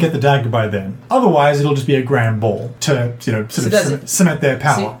 if they can get the dagger by then. Otherwise, it'll just be a grand ball to cement their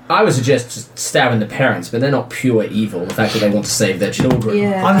power. See, I would suggest just stabbing the parents, but they're not pure evil. The fact that they want to save their children.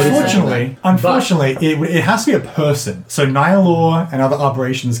 Yeah. Unfortunately, it has to be a person. So Nihilor and other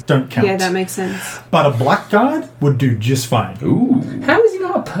operations don't count. Yeah, that makes sense. But a blackguard would do just fine. Ooh. How is he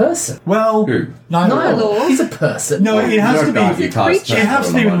not a person? Well, Who? Nihilor. He's a person. No, it has to be. It has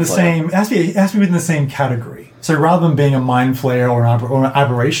to be within the same. It has to be within the same category. So rather than being a mind flayer or an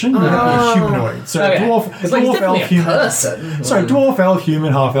aberration, you have to be a humanoid. So dwarf elf, human. Person. Sorry, dwarf elf,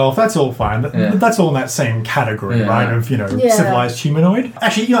 human, half elf. That's all fine. That's all in that same category, right? Of civilized humanoid.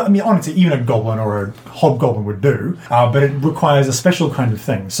 Actually, honestly, even a goblin or a hobgoblin would do, but it requires a special kind of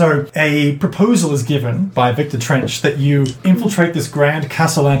thing. So a proposal is given by Victor Trench that you infiltrate this grand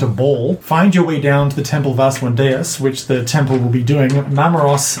Castellanta ball, find your way down to the Temple Vaswandeus, which the temple will be doing.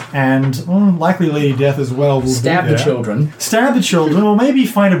 Mamoros and likely Lady Death as well Stab the children. Stab the children, or maybe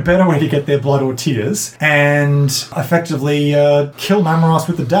find a better way to get their blood or tears, and effectively kill Mamoros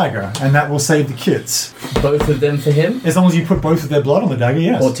with the dagger, and that will save the kids. Both of them for him? As long as you put both of their blood on the dagger,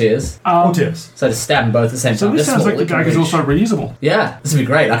 yes. Or tears. Or tears. So to stab them both at the same So time. this sounds like the dagger's also reusable. Yeah, this would be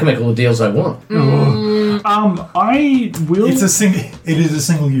great. I can make all the deals I want. I will... It is a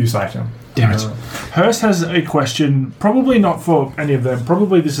single-use item. Damn it. Hurst has a question, probably not for any of them.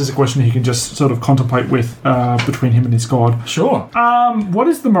 Probably this is a question he can just sort of contemplate with between him and his god. Sure. What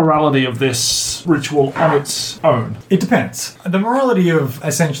is the morality of this ritual on its own? It depends. The morality of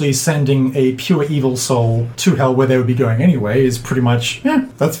essentially sending a pure evil soul to hell where they would be going anyway is pretty much, yeah,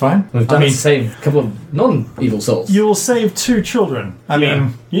 that's fine. We've done it to save a couple of non-evil souls. You'll save 2 children. I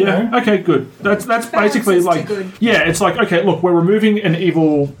mean, you know. Okay, good. That's basically like... Yeah, it's like, okay, look, we're removing an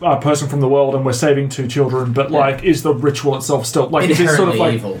evil person from the world and we're saving 2 children, but like, is the ritual itself still... like, is it sort of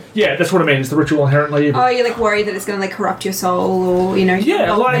like... evil. Yeah, that's what I mean. Is the ritual inherently evil? Oh, you're like worried that it's going to like corrupt your soul, or you know?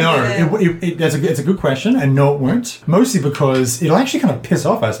 Yeah, like... No, it's a good question, and no, it won't. Mostly because it'll actually kind of piss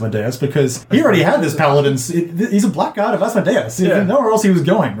off Asmodeus, because he already had this paladin. He's a blackguard of Asmodeus. Yeah. Nowhere else he was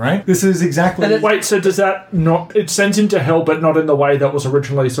going, right? This is exactly... Wait, so does that not... It sends him to hell, but not in the way that was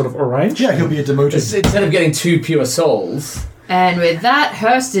originally sort of arranged? Yeah, he'll be a demoted... Instead of getting 2 pure souls... And with that,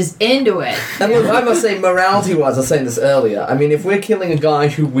 Hurst is into it. And look, I must say, morality-wise, I was saying this earlier, I mean, if we're killing a guy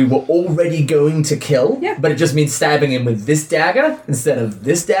who we were already going to kill, but it just means stabbing him with this dagger instead of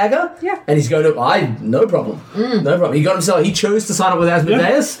this dagger, and he's going to... no problem. No problem. He got himself... He chose to sign up with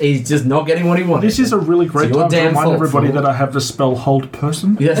Asmodeus. Yeah. He's just not getting what he wanted. This is a really great time to remind everybody that I have the spell Hold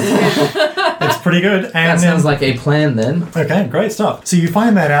Person. Yes. It's pretty good. And that sounds like a plan, then. Okay, great stuff. So you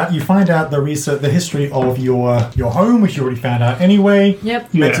find that out. You find out the history of your home, which you already found out anyway.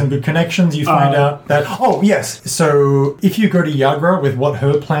 Yep. You make some good connections. You find out that... Oh, yes. So if you go to Yagra with what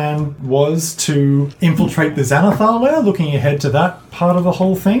her plan was to infiltrate the Xanathar lair, looking ahead to that part of the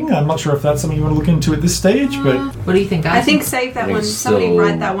whole thing, I'm not sure if that's something you want to look into at this stage, but... What do you think, guys? I think save that one. Somebody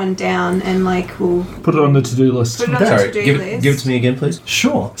write that one down and like we'll... Put it on the to-do list. Put it on the to-do list. Give it to me again, please.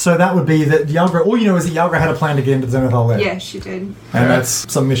 Sure. So that would be that Yagra... All you know is that Yagra had a plan to get into the Xanathar lair. Yeah, she did. And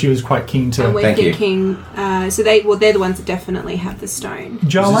that's something that she was quite keen to... And we're thinking... so they're the ones that definitely have the stone.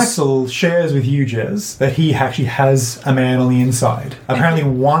 Jarlaxle shares with you, Jez, that he actually has a man on the inside. Apparently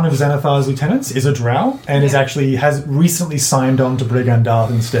one of Xanathar's lieutenants is a drow, and has recently signed on to Brigand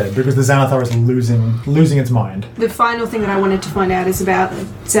Darth instead, because the Xanathar is losing its mind. The final thing that I wanted to find out is about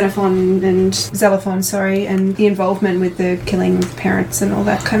Xenophon and the involvement with the killing of parents and all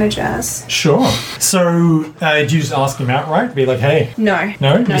that kind of jazz. Sure. So, did you just ask him outright? Be like, hey. No.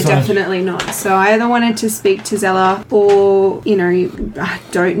 No? No, definitely not. So I either wanted to speak to Zella or, I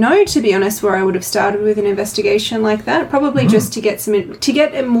don't know, to be honest, where I would have started with an investigation like that. Probably just to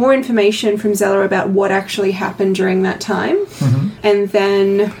get more information from Zella about what actually happened during that time. And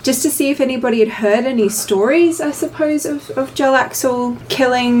then just to see if anybody had heard any stories, I suppose, of Jarlaxle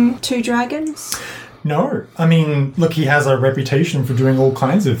killing 2 dragons. No. I mean, look, he has a reputation for doing all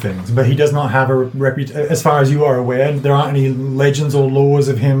kinds of things, but he does not have a reputation, as far as you are aware, there aren't any legends or laws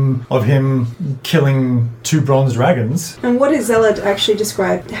of him killing 2 bronze dragons. And what does Zella actually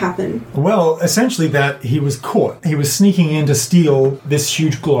describe happened? Well, essentially that he was caught. He was sneaking in to steal this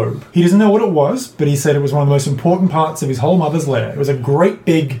huge globe. He doesn't know what it was, but he said it was one of the most important parts of his whole mother's lair. It was a great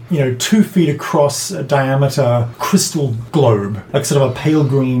big, 2 feet across diameter crystal globe, like sort of a pale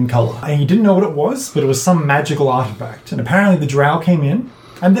green colour. And he didn't know what it was, but it was some magical artifact. And apparently the drow came in,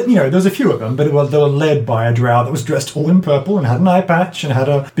 and there was a few of them, but they were led by a drow that was dressed all in purple and had an eye patch and had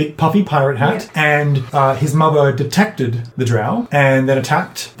a big puffy pirate hat. Yeah. And his mother detected the drow and then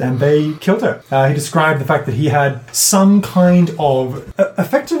attacked, and they killed her. He described the fact that he had some kind of,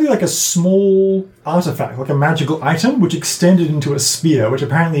 effectively like a small artifact, like a magical item, which extended into a spear, which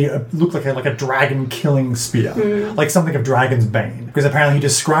apparently looked like a dragon-killing spear, like something of Dragon's Bane. Because apparently he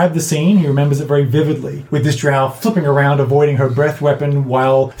described the scene, he remembers it very vividly, with this drow flipping around, avoiding her breath weapon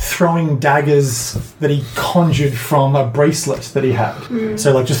while throwing daggers that he conjured from a bracelet that he had.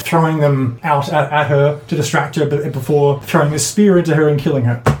 So like just throwing them out at her to distract her before throwing a spear into her and killing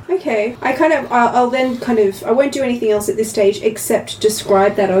her. Okay. I won't do anything else at this stage except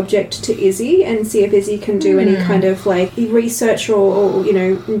describe that object to Izzy and see if Izzy can do any kind of like research or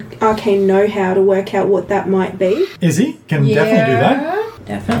arcane know-how to work out what that might be. Izzy can definitely do that.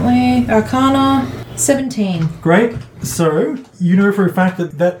 Definitely. Arcana 17. Great. So, you know for a fact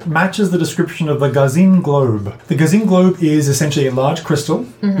that matches the description of the Gazin globe. The Gazin globe is essentially a large crystal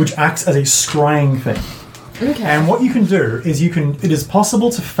which acts as a scrying thing. Okay. And what you can do is it is possible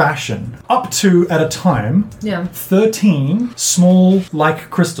to fashion up to, at a time, 13 small like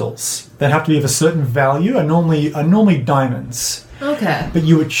crystals that have to be of a certain value, are normally diamonds. Okay. But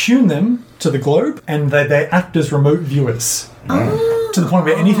you attune them to the globe, and they act as remote viewers. To the point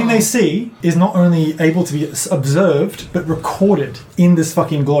where anything they see is not only able to be observed, but recorded in this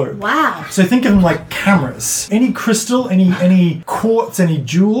fucking globe. Wow. So think of them like cameras. Any crystal, any quartz, any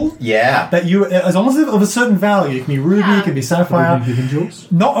jewel. Yeah. That you, as long as it's of a certain value, it can be ruby, it can be sapphire.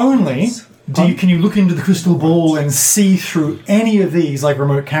 Not only can you look into the crystal ball and see through any of these like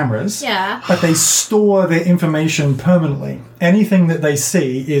remote cameras, but they store their information permanently. Anything that they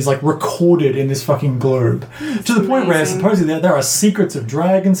see is like recorded in this fucking globe. To the point where supposedly there are secrets of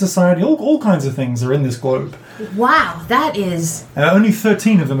Dragon Society, all kinds of things are in this globe. Wow, that is... And only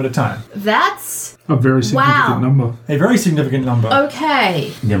 13 of them at a time. That's... A very significant number. A very significant number.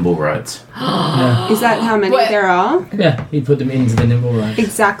 Okay. Nimble rides. Is that how many there are? Yeah, he put them into the nimble ride.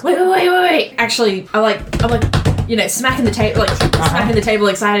 Exactly. Wait. Actually, I'm like, smacking the table, smacking the table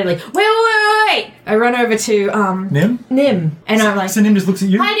excitedly. Wait. I run over to Nim, and I'm like, so Nim just looks at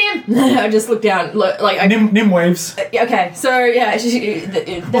you. Hi, Nim. I just look down, Nim waves. Okay, so yeah,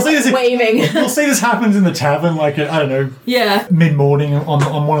 waving. We'll say this happens in the tavern, like at, I don't know, mid-morning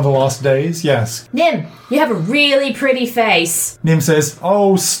on one of the last days. Yes. Nim, you have a really pretty face. Nim says,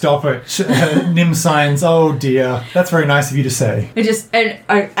 "Oh, stop it." Nim signs, "Oh dear, that's very nice of you to say."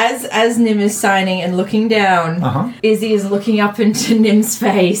 As Nim is signing and looking down, Izzy is looking up into Nim's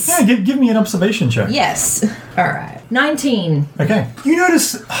face. Yeah, give me an observation check. Yes. All right. 19. Okay. You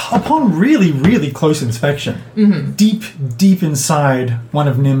notice, upon really, really close inspection, deep inside one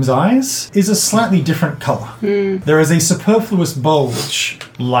of Nim's eyes is a slightly different colour. There is a superfluous bulge,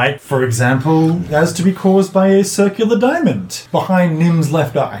 like, for example, as to be caused by a circular diamond behind Nim's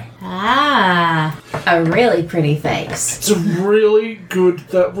left eye. Ah, a really pretty face. It's really good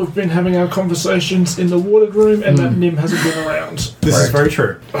that we've been having our conversations in the warded room and that Nim hasn't been around. This is very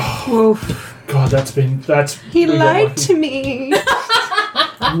true. God, He lied to me.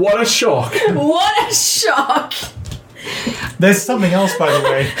 What a shock. What a shock. There's something else, by the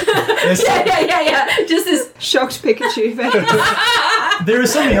way. Yeah. Just this shocked Pikachu face. There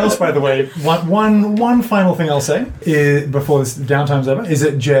is something else, by the way. One final thing I'll say before this downtime's over is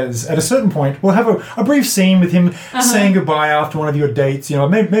that Jez, at a certain point, we'll have a brief scene with him saying goodbye after one of your dates. You know,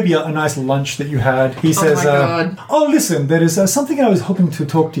 maybe a nice lunch that you had. He says, "Oh my God. Oh, listen, there is something I was hoping to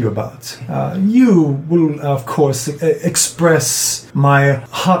talk to you about. You will, of course, express my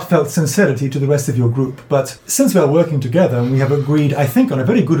heartfelt sincerity to the rest of your group, but since we are working together, we have agreed, I think, on a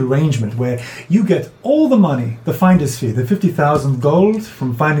very good arrangement where you get all the money, the finder's fee, the 50,000 gold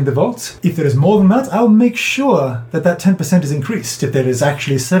from finding the vault. If there is more than that, I'll make sure that 10% is increased. If there is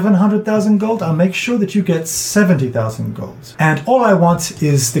actually 700,000 gold, I'll make sure that you get 70,000 gold. And all I want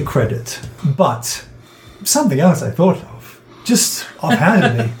is the credit. But something else I thought of, just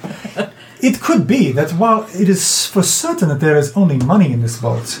offhandedly. It could be that while it is for certain that there is only money in this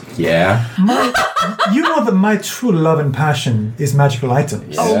vault, you know that my true love and passion is magical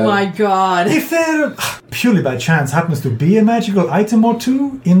items. Yeah. Oh my God. If there, purely by chance, happens to be a magical item or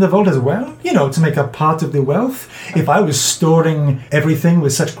two in the vault as well, you know, to make up part of the wealth, if I was storing everything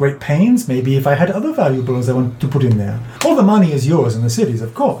with such great pains, maybe if I had other valuables I want to put in there. All the money is yours in the cities,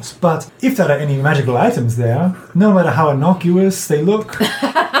 of course, but if there are any magical items there, no matter how innocuous they look...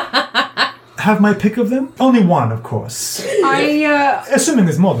 have my pick of them? Only one, of course. Assuming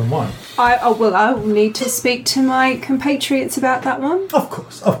there's more than one. I will need to speak to my compatriots about that one. Of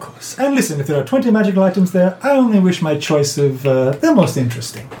course. And listen, if there are 20 magical items there, I only wish my choice of the most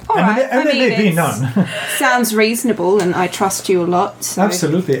interesting. All right. There may be none. Sounds reasonable, and I trust you a lot. So.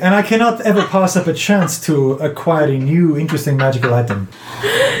 Absolutely. And I cannot ever pass up a chance to acquire a new, interesting magical item.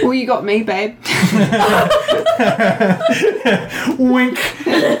 Well, you got me, babe. Wink.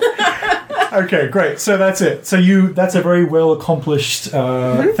 Okay, great. So that's it. That's a very well accomplished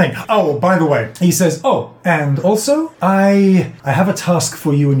thing. Oh, by the way, he says, and also I have a task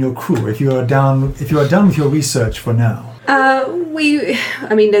for you and your crew if you are done with your research for now.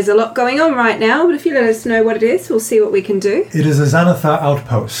 There's a lot going on right now, but if you let us know what it is, we'll see what we can do. It is a Xanathar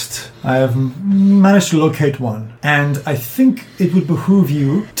outpost. I have managed to locate one, and I think it would behoove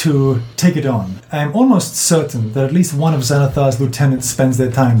you to take it on. I am almost certain that at least one of Xanathar's lieutenants spends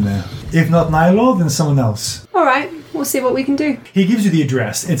their time there. If not Nylor, then someone else. All right, we'll see what we can do. He gives you the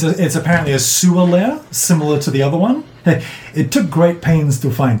address. It's apparently a sewer lair, similar to the other one. It took great pains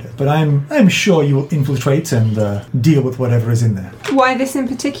to find it, but I'm sure you will infiltrate and deal with whatever is in there. Why this in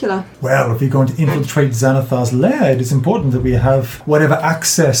particular? Well, if you're going to infiltrate Xanathar's lair, it is important that we have whatever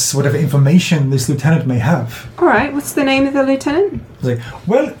access, whatever information this lieutenant may have. Alright, what's the name of the lieutenant?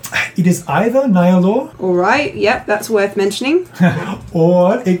 Well, it is either Nyalor, Alright, yep, that's worth mentioning.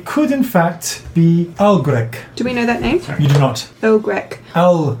 or it could in fact be Algrek. Do we know that name? You do not. Algrek.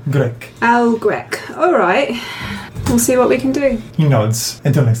 Algrek. Algrek. Alright. We'll see what we can do. He nods.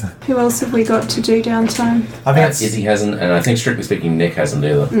 Until next time. Who else have we got to do downtime? I think that's, Izzy hasn't, and I think strictly speaking, Nick hasn't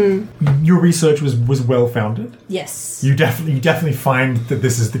either. your research was well founded. Yes. You definitely find that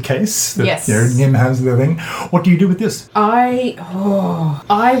this is the case. That, Yes. Nim has the thing. What do you do with this? I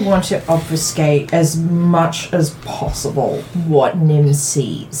want to obfuscate as much as possible what Nim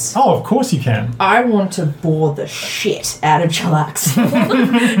sees. Oh, of course you can. I want to bore the shit out of Jalax.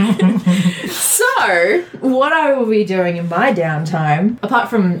 So, what I will be doing in my downtime, apart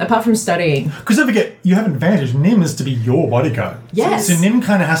from studying. Because don't forget, you have an advantage. Nim is to be your bodyguard. Yes. So Nim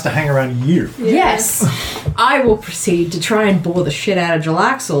kind of has to hang around you. Yes. I will proceed to try and bore the shit out of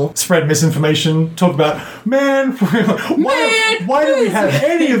Jalaxel. Spread misinformation. Talk about, why don't we have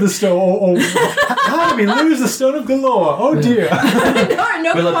any of the stone? Or how did we lose the stone of Galore? Oh dear. No,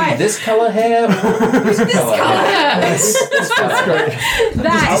 not Will it quite. be this colour hair or this colour hair? That's great.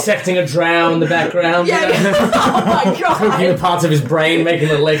 That. Dissecting a drow in the background. Yeah. Oh my god. Poking parts of his brain, making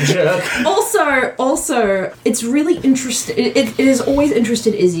a leg jerk. Also, it's really interesting. It has always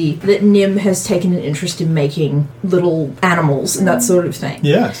interested Izzy that Nim has taken an interest in making little animals and that sort of thing.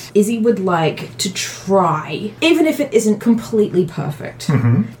 Yes. Izzy would like to try, even if it isn't completely perfect.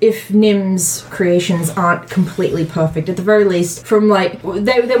 If Nim's creations aren't completely perfect, at the very least, from like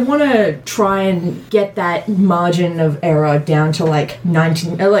they want to try and get that margin of error down to like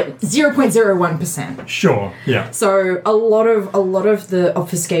 0.01%. Sure. Yeah. So a lot of the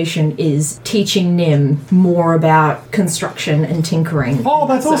obfuscation is teaching Nim more about construction and tinkering. Oh,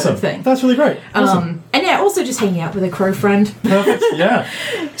 that's sort awesome. of thing. That's really great. Awesome. And yeah, also just hanging out with a crow friend. Perfect. Yeah.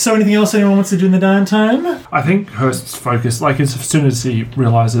 So, anything else anyone wants to do in the downtime? I think Hurst's focus, like as soon as he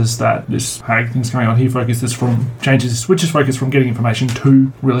realises that this hag thing's going on, he switches focus from getting information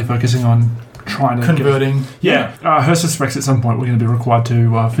to really focusing on trying to Converting. Hurst suspects at some point we're going to be required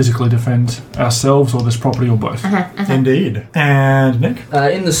to physically defend ourselves or this property or both. Indeed. And Nick?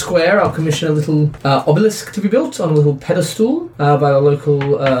 In the square, I'll commission a little obelisk to be built on a little pedestal by the local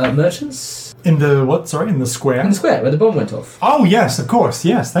merchants. In the what? Sorry, in the square? In the square, where the bomb went off. Oh, yes, of course.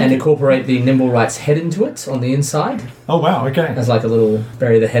 Yes, thank And you. incorporate the Nimblewright's head into it on the inside. Oh, wow, okay. As like a little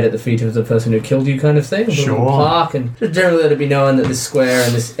bury the head at the feet of the person who killed you kind of thing. A Sure. little plaque, and just generally let it be known that this square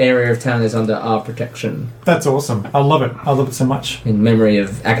and this area of town is under our protection. That's awesome. I love it. I love it so much. In memory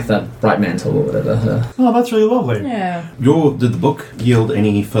of Agatha Brightmantle or whatever. Oh, that's really lovely. Yeah. Did the book yield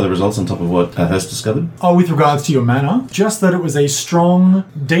any further results on top of what Hurst discovered? Oh, with regards to your manor, just that it was a strong,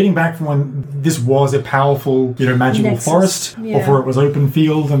 dating back from when this was a powerful, magical Nexus. forest, Yeah. before it was open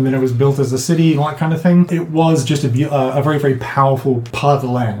field and then it was built as a city and all that kind of thing. It was just a very, very powerful part of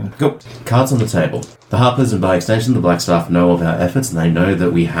the land. Go. Cards on the table. The Harpers and by extension the Blackstaff know of our efforts and they know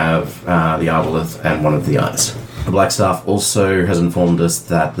that we have the Arbaleth and one of the eyes. The Blackstaff also has informed us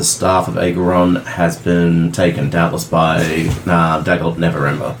that the staff of Aegoron has been taken, doubtless by Dagult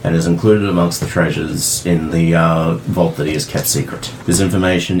Neverember, and is included amongst the treasures in the vault that he has kept secret. This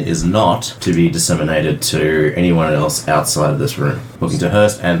information is not to be disseminated to anyone else outside of this room. Looking to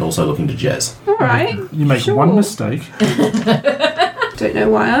Hurst and also looking to Jez. Alright. You make Sure. one mistake. Don't know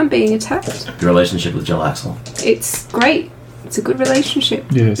why I'm being attacked. Your relationship with Jalaxel. It's great. It's a good relationship.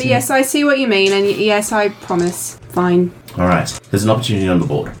 Yes. But yes, I see what you mean, and yes, I promise. Fine. Alright, there's an opportunity on the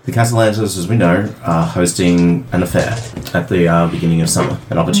board. The Castellantis, as we know, are hosting an affair at the beginning of summer.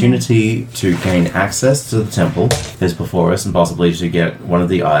 An opportunity to gain access to the temple is before us, and possibly to get one of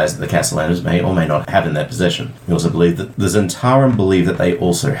the eyes that the Castellantis may or may not have in their possession. We also believe that the Zentarum believe that they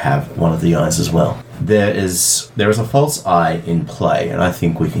also have one of the eyes as well. There is a false eye in play, and I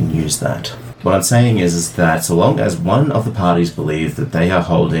think we can use that. What I'm saying is that so long as one of the parties believe that they are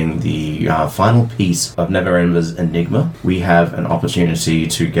holding the final piece of Neverember's enigma, we have an opportunity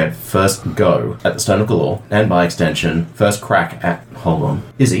to get first go at the Stone of Galore, and by extension, first crack at... Hold on.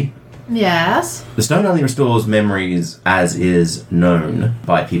 Izzy? Yes. The stone only restores memories as is known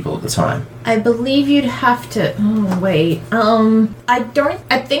by people at the time. I believe you'd have to. Oh wait.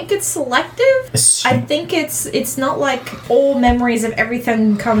 I think it's selective. I think it's not like all memories of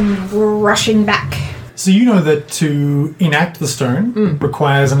everything come rushing back. So you know that to enact the stone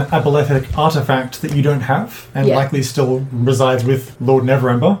requires an abolithic artifact that you don't have, and Yeah. likely still resides with Lord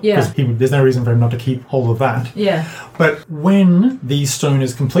Neverember. Yeah. Because there's no reason for him not to keep hold of that. Yeah. But when the stone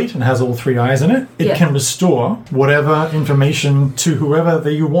is complete and has all 3 eyes in it, it Yeah. can restore whatever information to whoever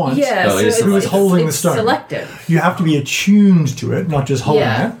that you want. Yeah, Oh, so it's who is holding the it's stone. selective. You have to be attuned to it, not just holding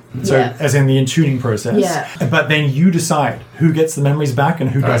Yeah. it. So, Yeah. as in the attuning process. Yeah. But then you decide who gets the memories back and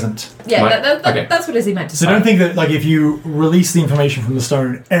who doesn't. Yeah, Right. Okay. that's what Izzy meant to So say. don't think that, like, if you release the information from the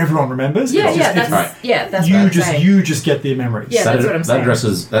stone, everyone remembers. Yeah, It's yeah, just- that's it's- that's you what I'm just saying. you just get the memories. Yeah, that's what I'm saying.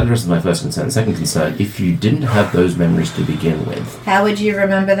 That addresses my first concern. Second concern, if you didn't have those memories to begin with, How would you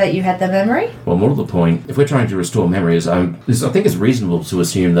remember that you had the memory? well, more to the point, if we're trying to restore memories, I think it's reasonable to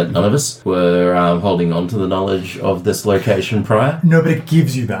assume that none of us were holding on to the knowledge of this location prior. No, but it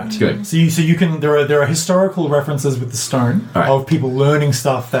gives you that. Good. So you can there are historical references with the stone All right. of people learning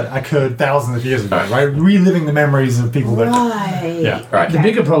stuff that occurred thousands of years ago, All right. right? Reliving the memories of people that. Right. Yeah. Right. The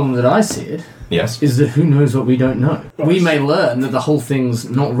bigger problem that I see it Yes. is that who knows what we don't know. We may learn that the whole thing's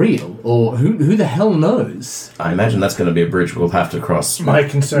not real, or who the hell knows? I imagine that's going to be a bridge we'll have to cross. My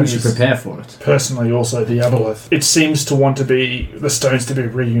concern We should is prepare for it. personally also the Aboleth. It seems to want to be the stones to be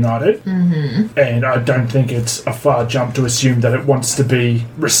reunited, and I don't think it's a far jump to assume that it wants to be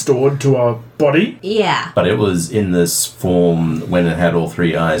restored to a body. Yeah. But it was in this form when it had all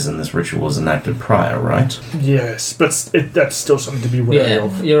 3 eyes and this ritual was enacted prior, right? Yes, but that's still something to be wary Yeah,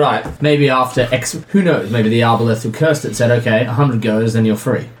 of. you're right. Maybe after X, who knows? Maybe the Arbaleth who cursed it said, "Okay, 100 goes, then you're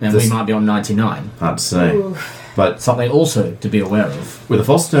free," and This- we might be on 99. Hard to say. But Something also to be aware of. with a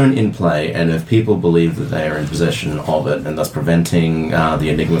false stone in play, and if people believe that they are in possession of it, and thus preventing the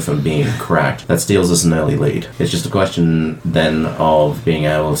enigma from being cracked, that steals us an early lead. It's just a question then of being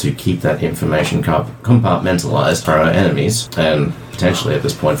able to keep that information compartmentalized for our enemies, and potentially at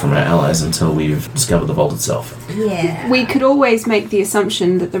this point from our allies, until we've discovered the vault itself. Yeah. We could always make the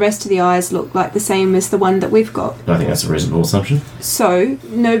assumption that the rest of the eyes look like the same as the one that we've got. I think that's a reasonable assumption. So,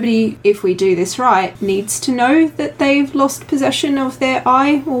 nobody, if we do this right, needs to know that they've lost possession of their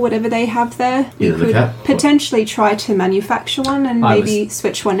eye or whatever they have there. Either We the could cat or- potentially try to manufacture one and I maybe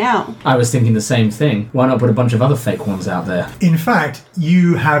switch one out. I was thinking the same thing. Why not put a bunch of other fake ones out there? In fact,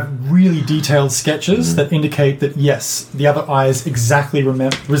 you have really detailed sketches that indicate that yes, the other eyes exactly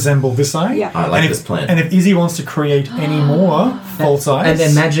resemble this eye. Yeah. I like and this if, plan. And if Izzy wants to create any more false eyes, And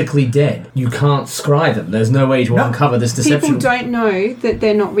they're magically dead. You can't scry them. There's no way to No. uncover this deception. People don't know that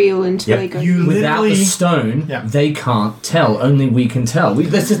they're not real until Yep. they go. You Without the literally- stone, Yeah. they can't tell. Only we can tell.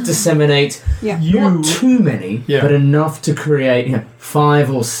 Let's just disseminate Yeah. not too many, Yeah. but enough to create 5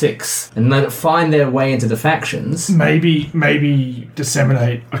 or 6, and let it find their way into the factions. Maybe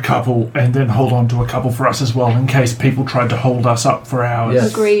disseminate a couple and then hold on to a couple for us as well in case people tried to hold us up for ours. Yeah.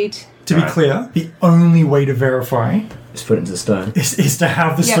 Agreed. to be clear, the only way to verify Just put it into the stone. is to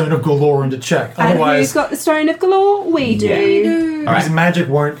have the Yep. Stone of Galore into check. And who's Otherwise, got the Stone of Galore? We do. his magic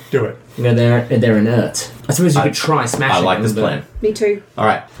won't do it. They're inert. I suppose you could try smashing I like them, this but- plan. Me too.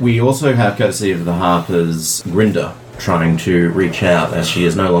 Alright, we also have, courtesy of the Harpers, Grinda trying to reach out, as she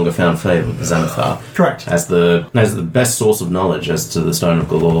has no longer found favour with Xanathar, Correct. as the best source of knowledge as to the Stone of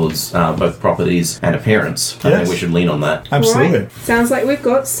Galore's both properties and appearance. I Yes. think we should lean on that. Absolutely. Right. Sounds like we've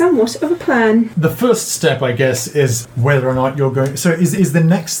got somewhat of a plan. The first step, I guess, is whether or not you're going. So, is the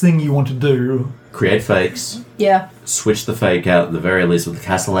next thing you want to do? Create fakes, Yeah. switch the fake out at the very least with the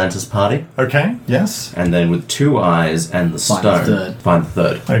Castellantis party, Okay. Yes. and then with 2 eyes and the Find the stone, third. find the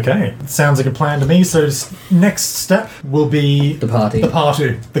third. Okay. Sounds like a plan to me. So, next step will be The party.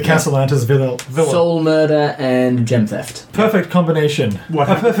 the Castellantis villa. Soul murder and gem theft. Perfect combination. What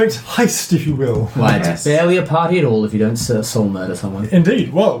A happened? perfect heist, if you will. Why, Yes. it's barely a party at all if you don't soul murder someone.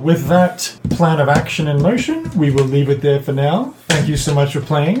 Indeed. Well, with that plan of action in motion, we will leave it there for now. Thank you so much for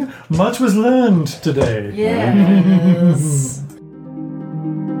playing. Much was learned today. Yes.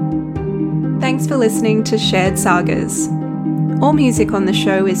 Thanks for listening to Shared Sagas. All music on the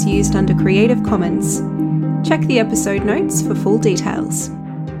show is used under Creative Commons. Check the episode notes for full details.